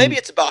 Well, maybe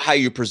it's about how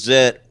you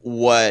present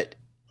what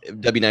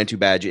W92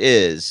 badge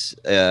is.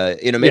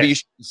 Maybe you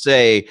should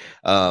say,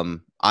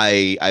 I'm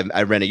I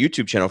ran a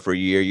YouTube channel for a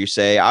year. You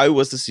say I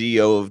was the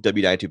CEO of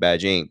W92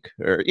 Badge Inc.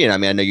 Or I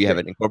mean, I know you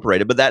haven't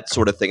incorporated, but that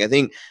sort of thing. I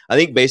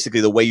think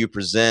basically the way you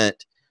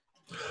present.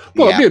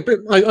 Well, but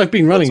I've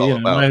been running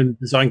my own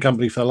design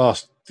company for the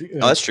last.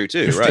 That's true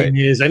too. 15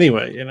 years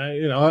anyway.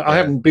 I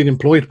haven't been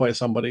employed by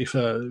somebody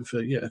for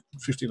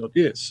 15 odd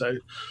years. So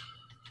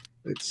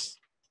it's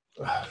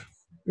I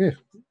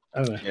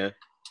don't know. Yeah,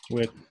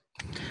 weird.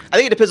 I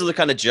think it depends on the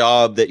kind of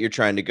job that you're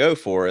trying to go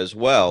for as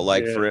well.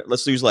 Like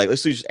let's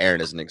use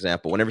Erin as an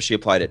example. Whenever she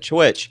applied at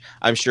Twitch,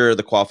 I'm sure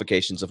the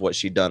qualifications of what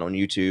she'd done on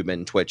YouTube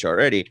and Twitch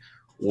already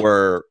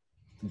were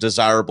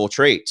desirable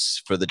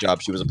traits for the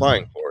job she was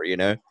applying for,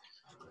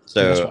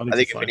 So I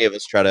think if any of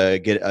us try to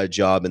get a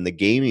job in the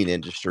gaming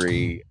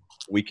industry,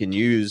 we can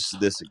use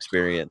this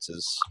experience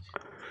as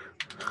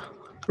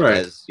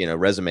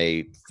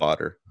resume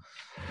fodder.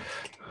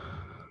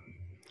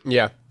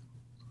 Yeah.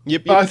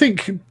 Yep. I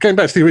think going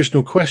back to the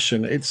original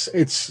question, it's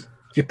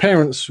your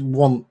parents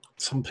want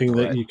something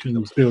that you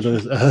can build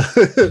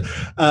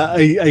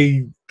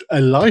a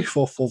life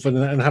off of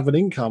and have an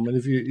income. And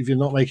if you're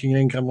not making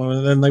an income,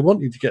 then they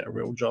want you to get a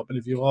real job. And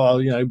if you are,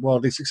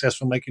 wildly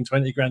successful, making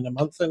 20 grand a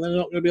month, then they're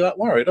not going to be that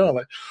worried, are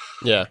they?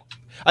 Yeah,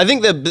 I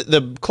think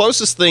the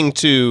closest thing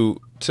to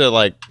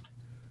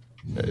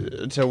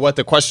what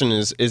the question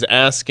is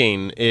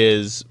asking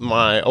is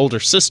my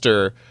older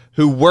sister,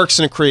 who works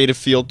in a creative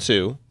field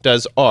too,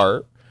 does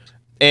art,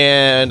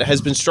 and has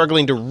been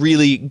struggling to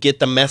really get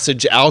the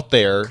message out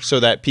there so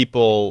that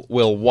people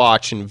will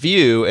watch and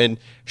view. And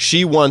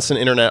she wants an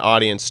internet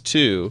audience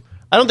too.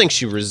 I don't think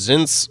she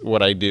resents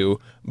what I do,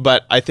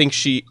 but I think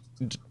she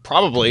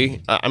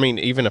probably, I mean,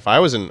 even if I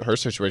was in her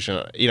situation,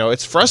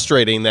 it's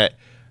frustrating that,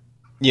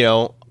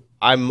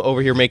 I'm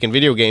over here making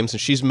video games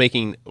and she's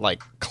making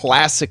like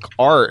classic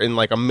art and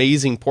like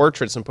amazing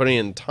portraits and putting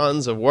in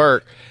tons of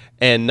work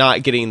and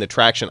not getting the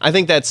traction. I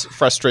think that's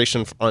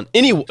frustration on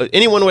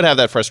anyone would have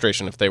that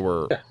frustration if they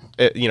were,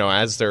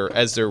 as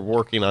they're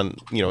working on,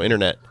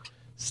 internet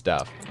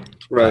stuff.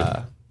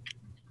 Right.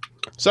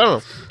 So I don't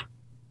know.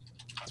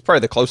 It's probably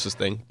the closest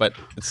thing, but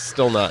it's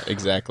still not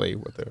exactly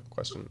what the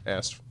question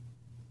asked.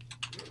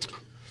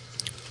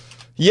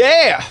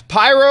 Yeah,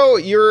 Pyro,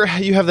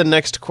 you have the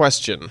next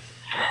question.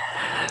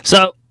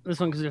 So this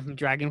one comes from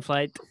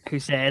Dragonflight, who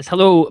says,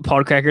 "Hello,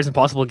 podcrackers and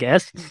possible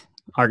guests.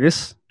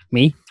 Arkas,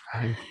 me.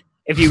 Hi.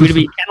 If you were to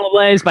be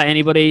cannibalized by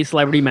anybody,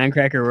 celebrity,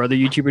 Mindcrack, or other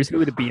YouTubers, who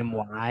would it be and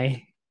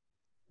why?"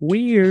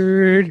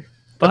 Weird,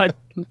 but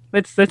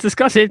let's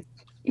discuss it.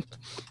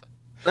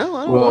 No,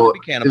 I don't want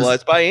to be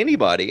cannibalized by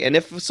anybody. And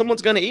if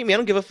someone's going to eat me, I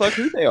don't give a fuck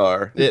who they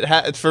are.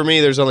 For me,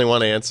 there's only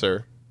one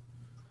answer.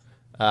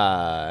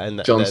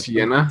 John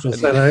Cena?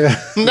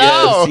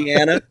 No,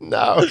 Sienna?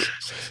 No,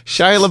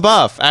 Shia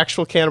LaBeouf,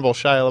 actual cannibal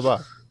Shia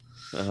LaBeouf.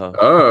 Uh-huh.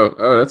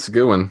 Oh, that's a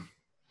good one.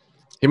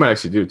 He might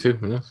actually do it too.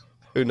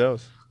 Who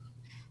knows?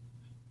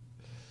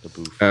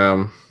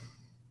 The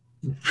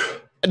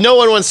No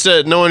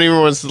one even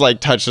wants to like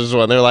touch this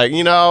one. They're like,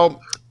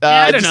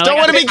 I just don't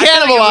want to be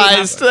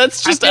cannibalized.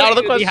 That's just out of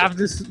the question. You have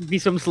to be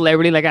some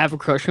celebrity like I have a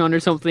crush on or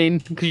something,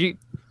 because you.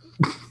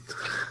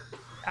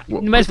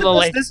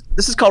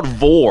 This is called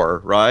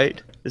vor, right?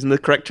 Isn't the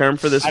correct term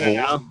for this? I don't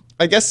know.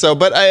 I guess so,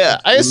 but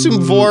I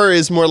assume vor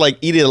is more like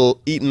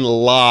eaten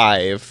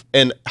alive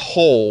and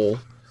whole,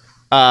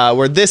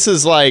 where this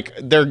is like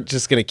they're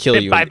just gonna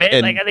kill you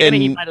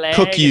and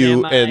cook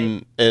you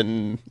and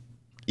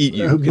eat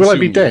you. Will I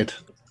be dead?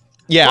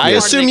 Yeah, I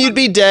assume you'd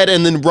be dead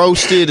and then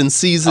roasted and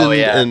seasoned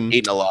and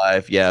eaten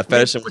alive. Yeah,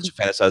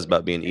 fantasize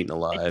about being eaten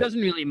alive. It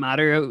doesn't really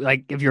matter,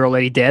 like if you're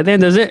already dead,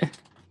 then does it?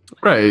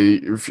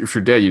 Right. If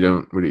you're dead, you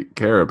don't really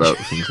care about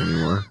things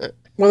anymore.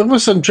 Well, there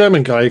was some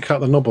German guy who cut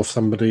the knob off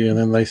somebody and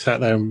then they sat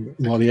there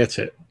while he ate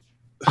it.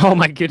 Oh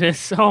my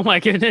goodness! Oh my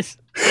goodness!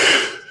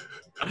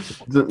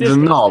 The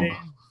knob,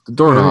 the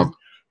doorknob,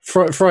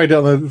 fried it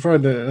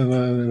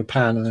in the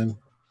pan and then.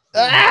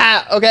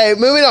 Okay,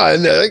 moving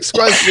on. Next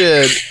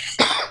question.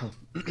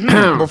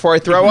 Before I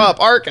throw up,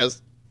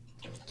 Arkas.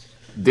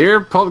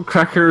 Dear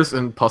podcrackers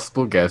and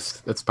possible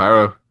guests, that's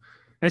Pyro.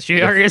 That's you,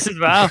 Arkas, as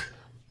well.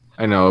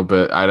 I know,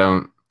 but I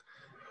don't.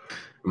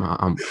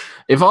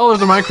 If all of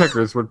the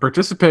Mindcrackers would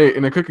participate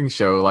in a cooking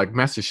show like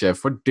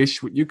MasterChef, what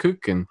dish would you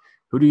cook, and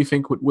who do you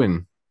think would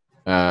win?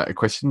 A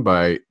question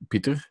by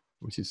Peter,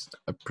 which is,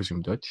 I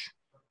presume, Dutch.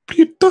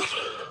 Peter.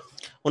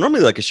 Well,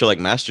 normally, like a show like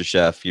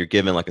MasterChef, you're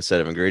given like a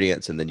set of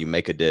ingredients, and then you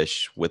make a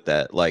dish with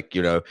that. Like,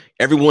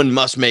 everyone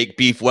must make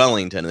beef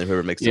Wellington, and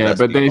whoever makes the best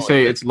but then you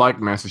say Wellington. it's like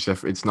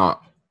MasterChef. It's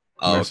not.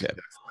 Oh, okay.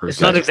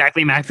 It's not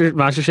exactly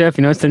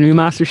MasterChef. It's the new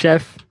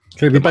MasterChef.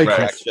 Could be The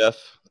crack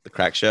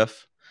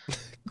chef.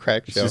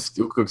 Crack It chef. just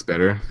still cooks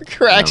better.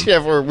 Crack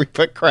chef, where we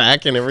put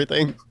crack and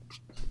everything.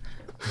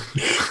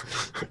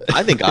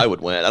 I think I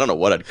would win. I don't know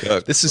what I'd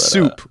cook. This is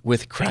soup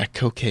with crack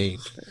cocaine.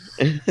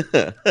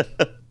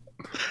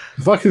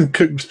 If I can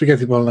cook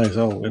spaghetti bolognese,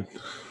 I'll win.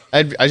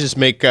 I just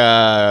make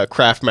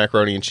Kraft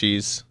macaroni and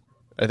cheese.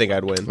 I think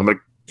I'd win.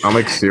 I'll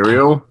make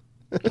cereal.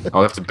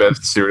 I'll have the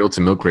best cereal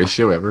to milk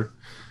ratio ever.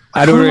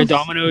 I'd order a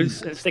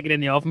Domino's and stick it in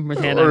the oven,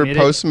 pretend I Or made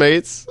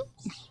Postmates.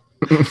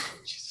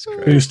 Jesus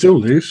Christ. You still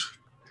lose.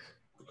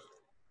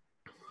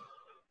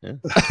 Yeah.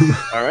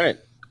 All right.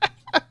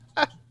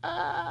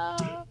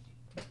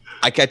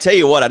 I can tell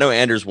you what. I know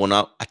Anders will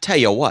not. I tell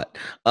you what.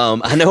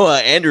 I know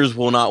Anders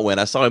will not win.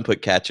 I saw him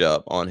put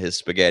ketchup on his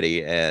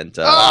spaghetti, and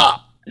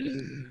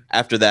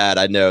after that,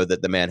 I know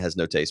that the man has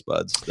no taste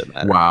buds that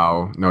matter.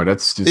 Wow. No,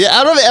 that's just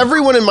Out of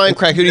everyone in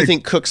Mindcrack, who do you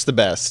think cooks the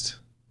best?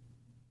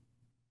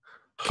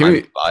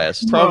 I'm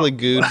biased. Probably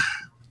Good.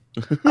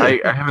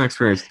 I haven't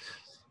experienced.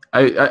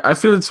 I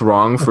feel it's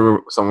wrong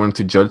for someone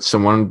to judge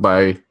someone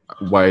by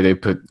why they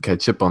put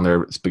ketchup on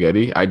their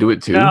spaghetti. I do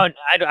it too. No,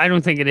 I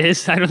don't think it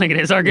is. I don't think it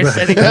is, Arkas.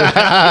 I think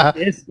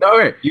it is. No,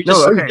 okay. You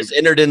just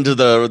entered into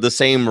the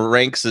same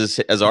ranks as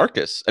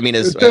Arkas. I mean,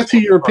 as dirty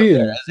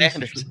European. As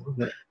Anders.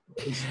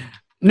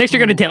 Next, you're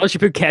going to tell us you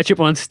put ketchup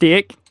on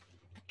steak.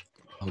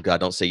 Oh God!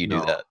 Don't say you do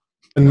that.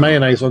 And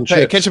mayonnaise on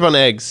chips. Ketchup on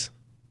eggs.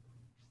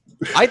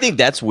 I think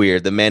that's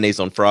weird. The mayonnaise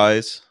on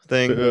fries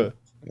thing.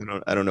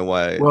 I don't know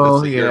why. Well,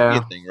 it's a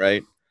European thing,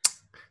 right?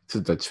 It's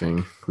a Dutch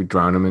thing. We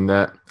drown them in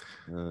that.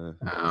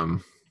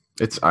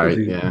 It's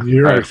yeah.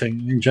 Euro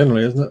thing in general,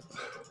 isn't it?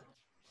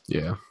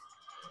 Yeah.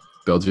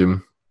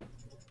 Belgium,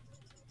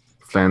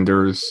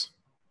 Flanders.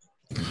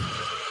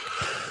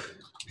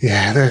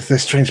 Yeah, they're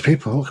strange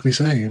people. What can we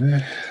say? You know?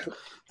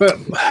 But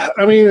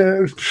I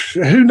mean,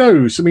 who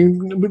knows? I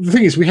mean, the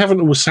thing is, we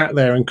haven't all sat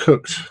there and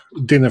cooked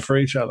dinner for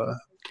each other.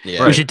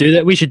 Yeah, we should do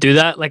that. We should do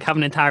that. Like have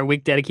an entire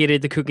week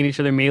dedicated to cooking each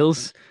other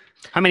meals.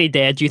 How many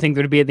dead do you think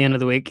there would be at the end of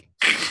the week?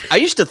 I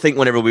used to think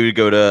whenever we would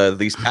go to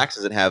these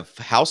PAXs and have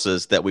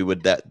houses that we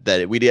would that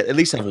we'd at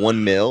least have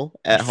one meal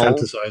at home.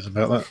 Fantasize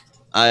about that.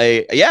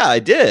 I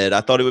did.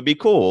 I thought it would be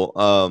cool.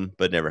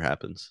 But it never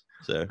happens.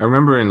 So I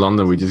remember in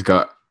London we just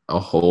got a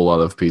whole lot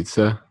of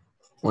pizza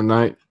one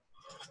night.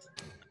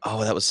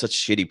 Oh, that was such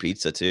shitty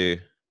pizza too.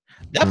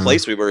 That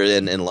place we were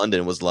in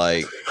London was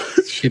like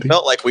it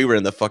felt like we were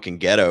in the fucking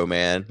ghetto,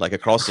 man. Like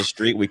across the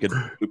street, we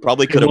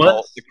probably could have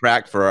bought the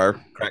crack for our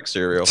crack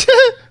cereal.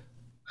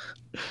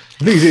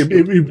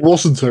 It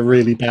wasn't a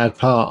really bad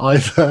part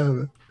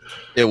either.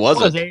 It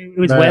wasn't. It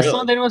was West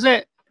London, was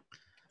it?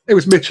 It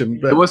was Mitcham.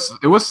 But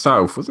it was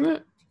south, wasn't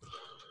it?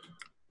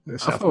 I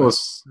thought it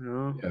was.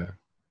 Yeah.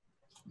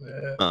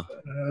 Huh.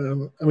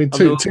 I mean,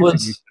 two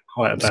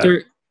quite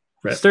bad.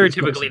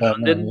 Stereotypically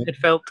London, it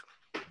felt.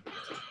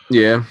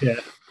 Yeah. Yeah,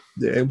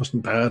 it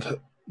wasn't bad.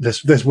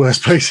 There's worse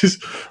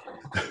places.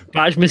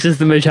 Badge misses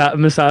the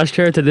massage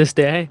chair to this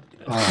day.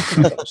 Oh,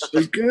 that was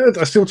so good.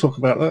 I still talk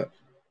about that.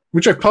 We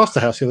drove past the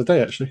house the other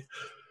day, actually.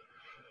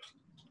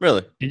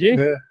 Really? Did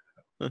you?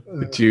 Yeah.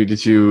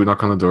 Did you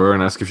knock on the door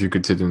and ask if you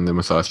could sit in the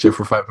massage chair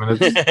for 5 minutes?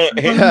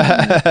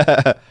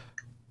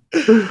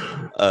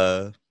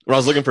 When I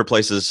was looking for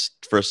places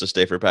for us to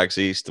stay for PAX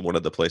East, one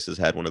of the places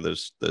had one of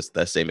those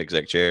that same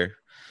exact chair.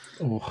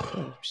 Oh.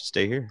 You should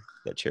stay here.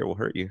 That chair will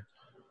hurt you.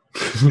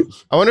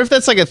 I wonder if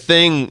that's like a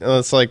thing.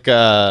 It's like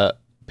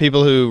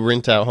people who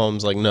rent out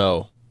homes. Like,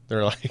 no,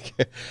 they're like,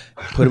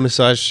 put a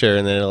massage chair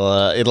and then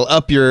it'll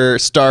up your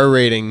star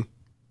rating.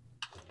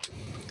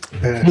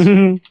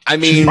 I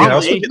mean, I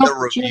was looking at the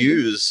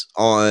reviews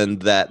on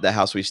the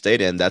house we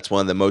stayed in. That's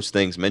one of the most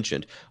things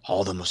mentioned.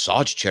 Oh, the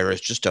massage chair is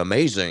just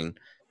amazing.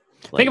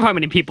 Think of how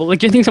many people. Like,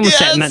 do you think someone's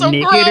sitting that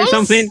naked gross. or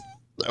something?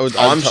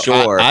 I'm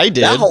sure. I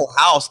did. That whole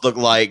house looked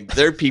like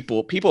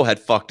people had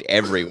fucked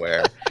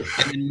everywhere.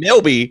 And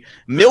then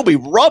Milby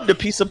rubbed a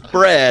piece of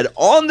bread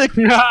on the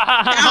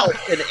couch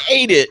and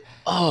ate it.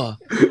 Oh,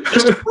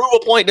 just to prove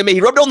a point to me.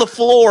 He rubbed it on the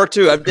floor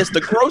too. It's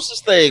the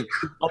grossest thing.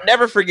 I'll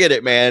never forget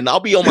it, man. I'll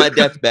be on my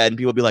deathbed and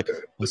people will be like,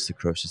 "What's the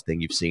grossest thing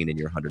you've seen in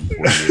your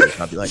 140 years?"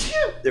 And I'll be like,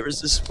 "There was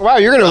this." Wow,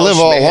 you're gonna live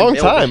a long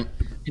time.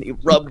 And he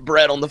rubbed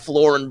bread on the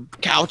floor and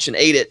couch and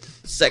ate it.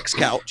 Sex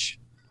couch.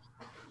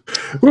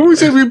 What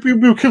was it? We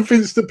were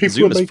convinced that people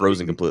Zoom were is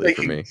frozen completely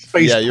for me.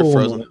 Yeah, you're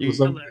frozen.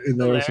 In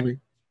there or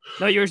something.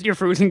 No, you're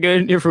frozen.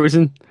 Good, you're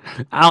frozen.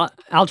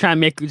 I'll try and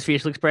make good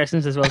facial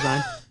expressions as well as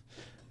mine.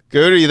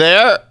 Good, are you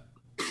there?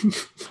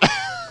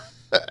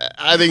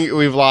 I think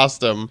we've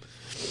lost him.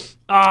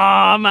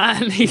 Oh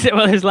man, he said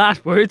well his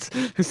last words.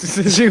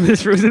 Zoom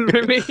is frozen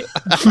for me. Put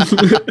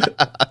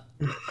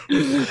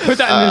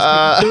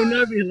that in this.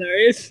 That'd be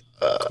hilarious.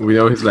 We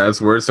know his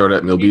last words are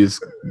that Milby is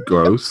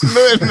gross.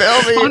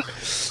 Milby.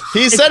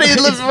 He said he'd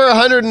live for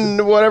 100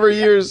 and whatever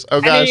years.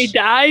 Oh gosh. And then he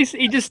dies.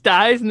 He just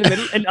dies in the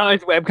middle, and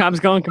his webcam's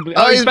gone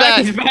completely. Oh, he's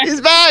back. He's back.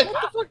 He's back.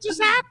 What the fuck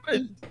just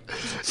happened?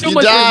 So You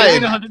much for died.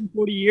 living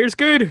 140 years.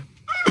 Good.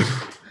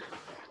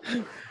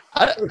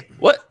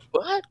 What?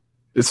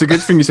 It's a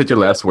good thing you said your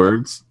last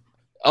words.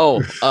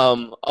 Oh,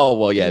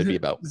 well, yeah, it'd be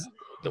about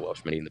the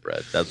Welshman eating the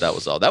bread. That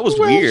was all. That was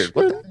weird.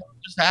 What the hell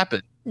just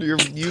happened?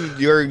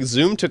 Your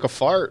Zoom took a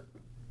fart.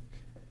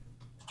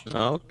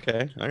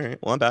 Okay, all right.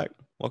 Well, I'm back.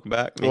 Welcome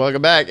back.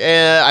 Welcome back.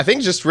 And I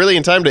think just really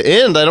in time to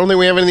end. I don't think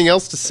we have anything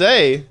else to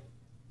say.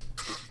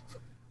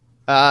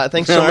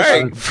 Thanks so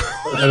much.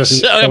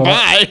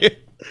 Bye.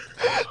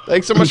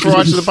 Thanks so much for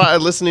watching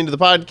listening to the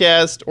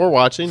podcast or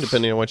watching,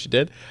 depending on what you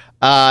did.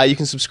 You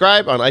can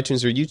subscribe on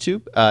iTunes or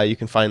YouTube. You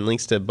can find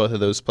links to both of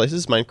those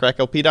places,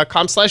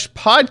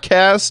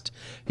 mindcracklp.com/podcast.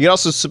 You can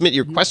also submit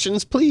your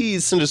questions.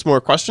 Please send us more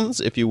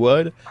questions if you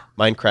would.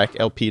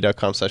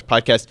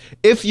 mindcracklp.com/podcast.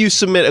 If you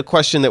submit a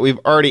question that we've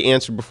already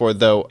answered before,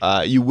 though,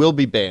 you will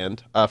be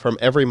banned from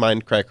every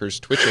Mindcracker's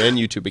Twitch and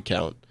YouTube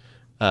account.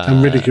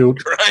 And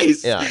ridiculed.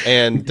 Christ. Yeah,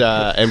 and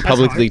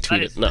publicly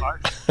tweeted. No.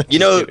 You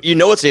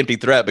know it's an empty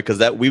threat because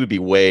we would be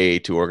way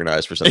too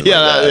organized for something like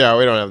that. Yeah,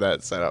 we don't have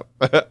that set up.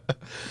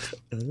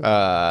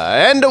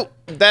 And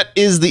that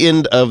is the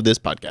end of this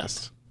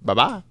podcast.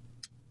 Bye-bye.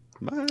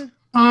 Bye.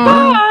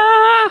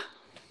 Ah.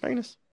 Magnus.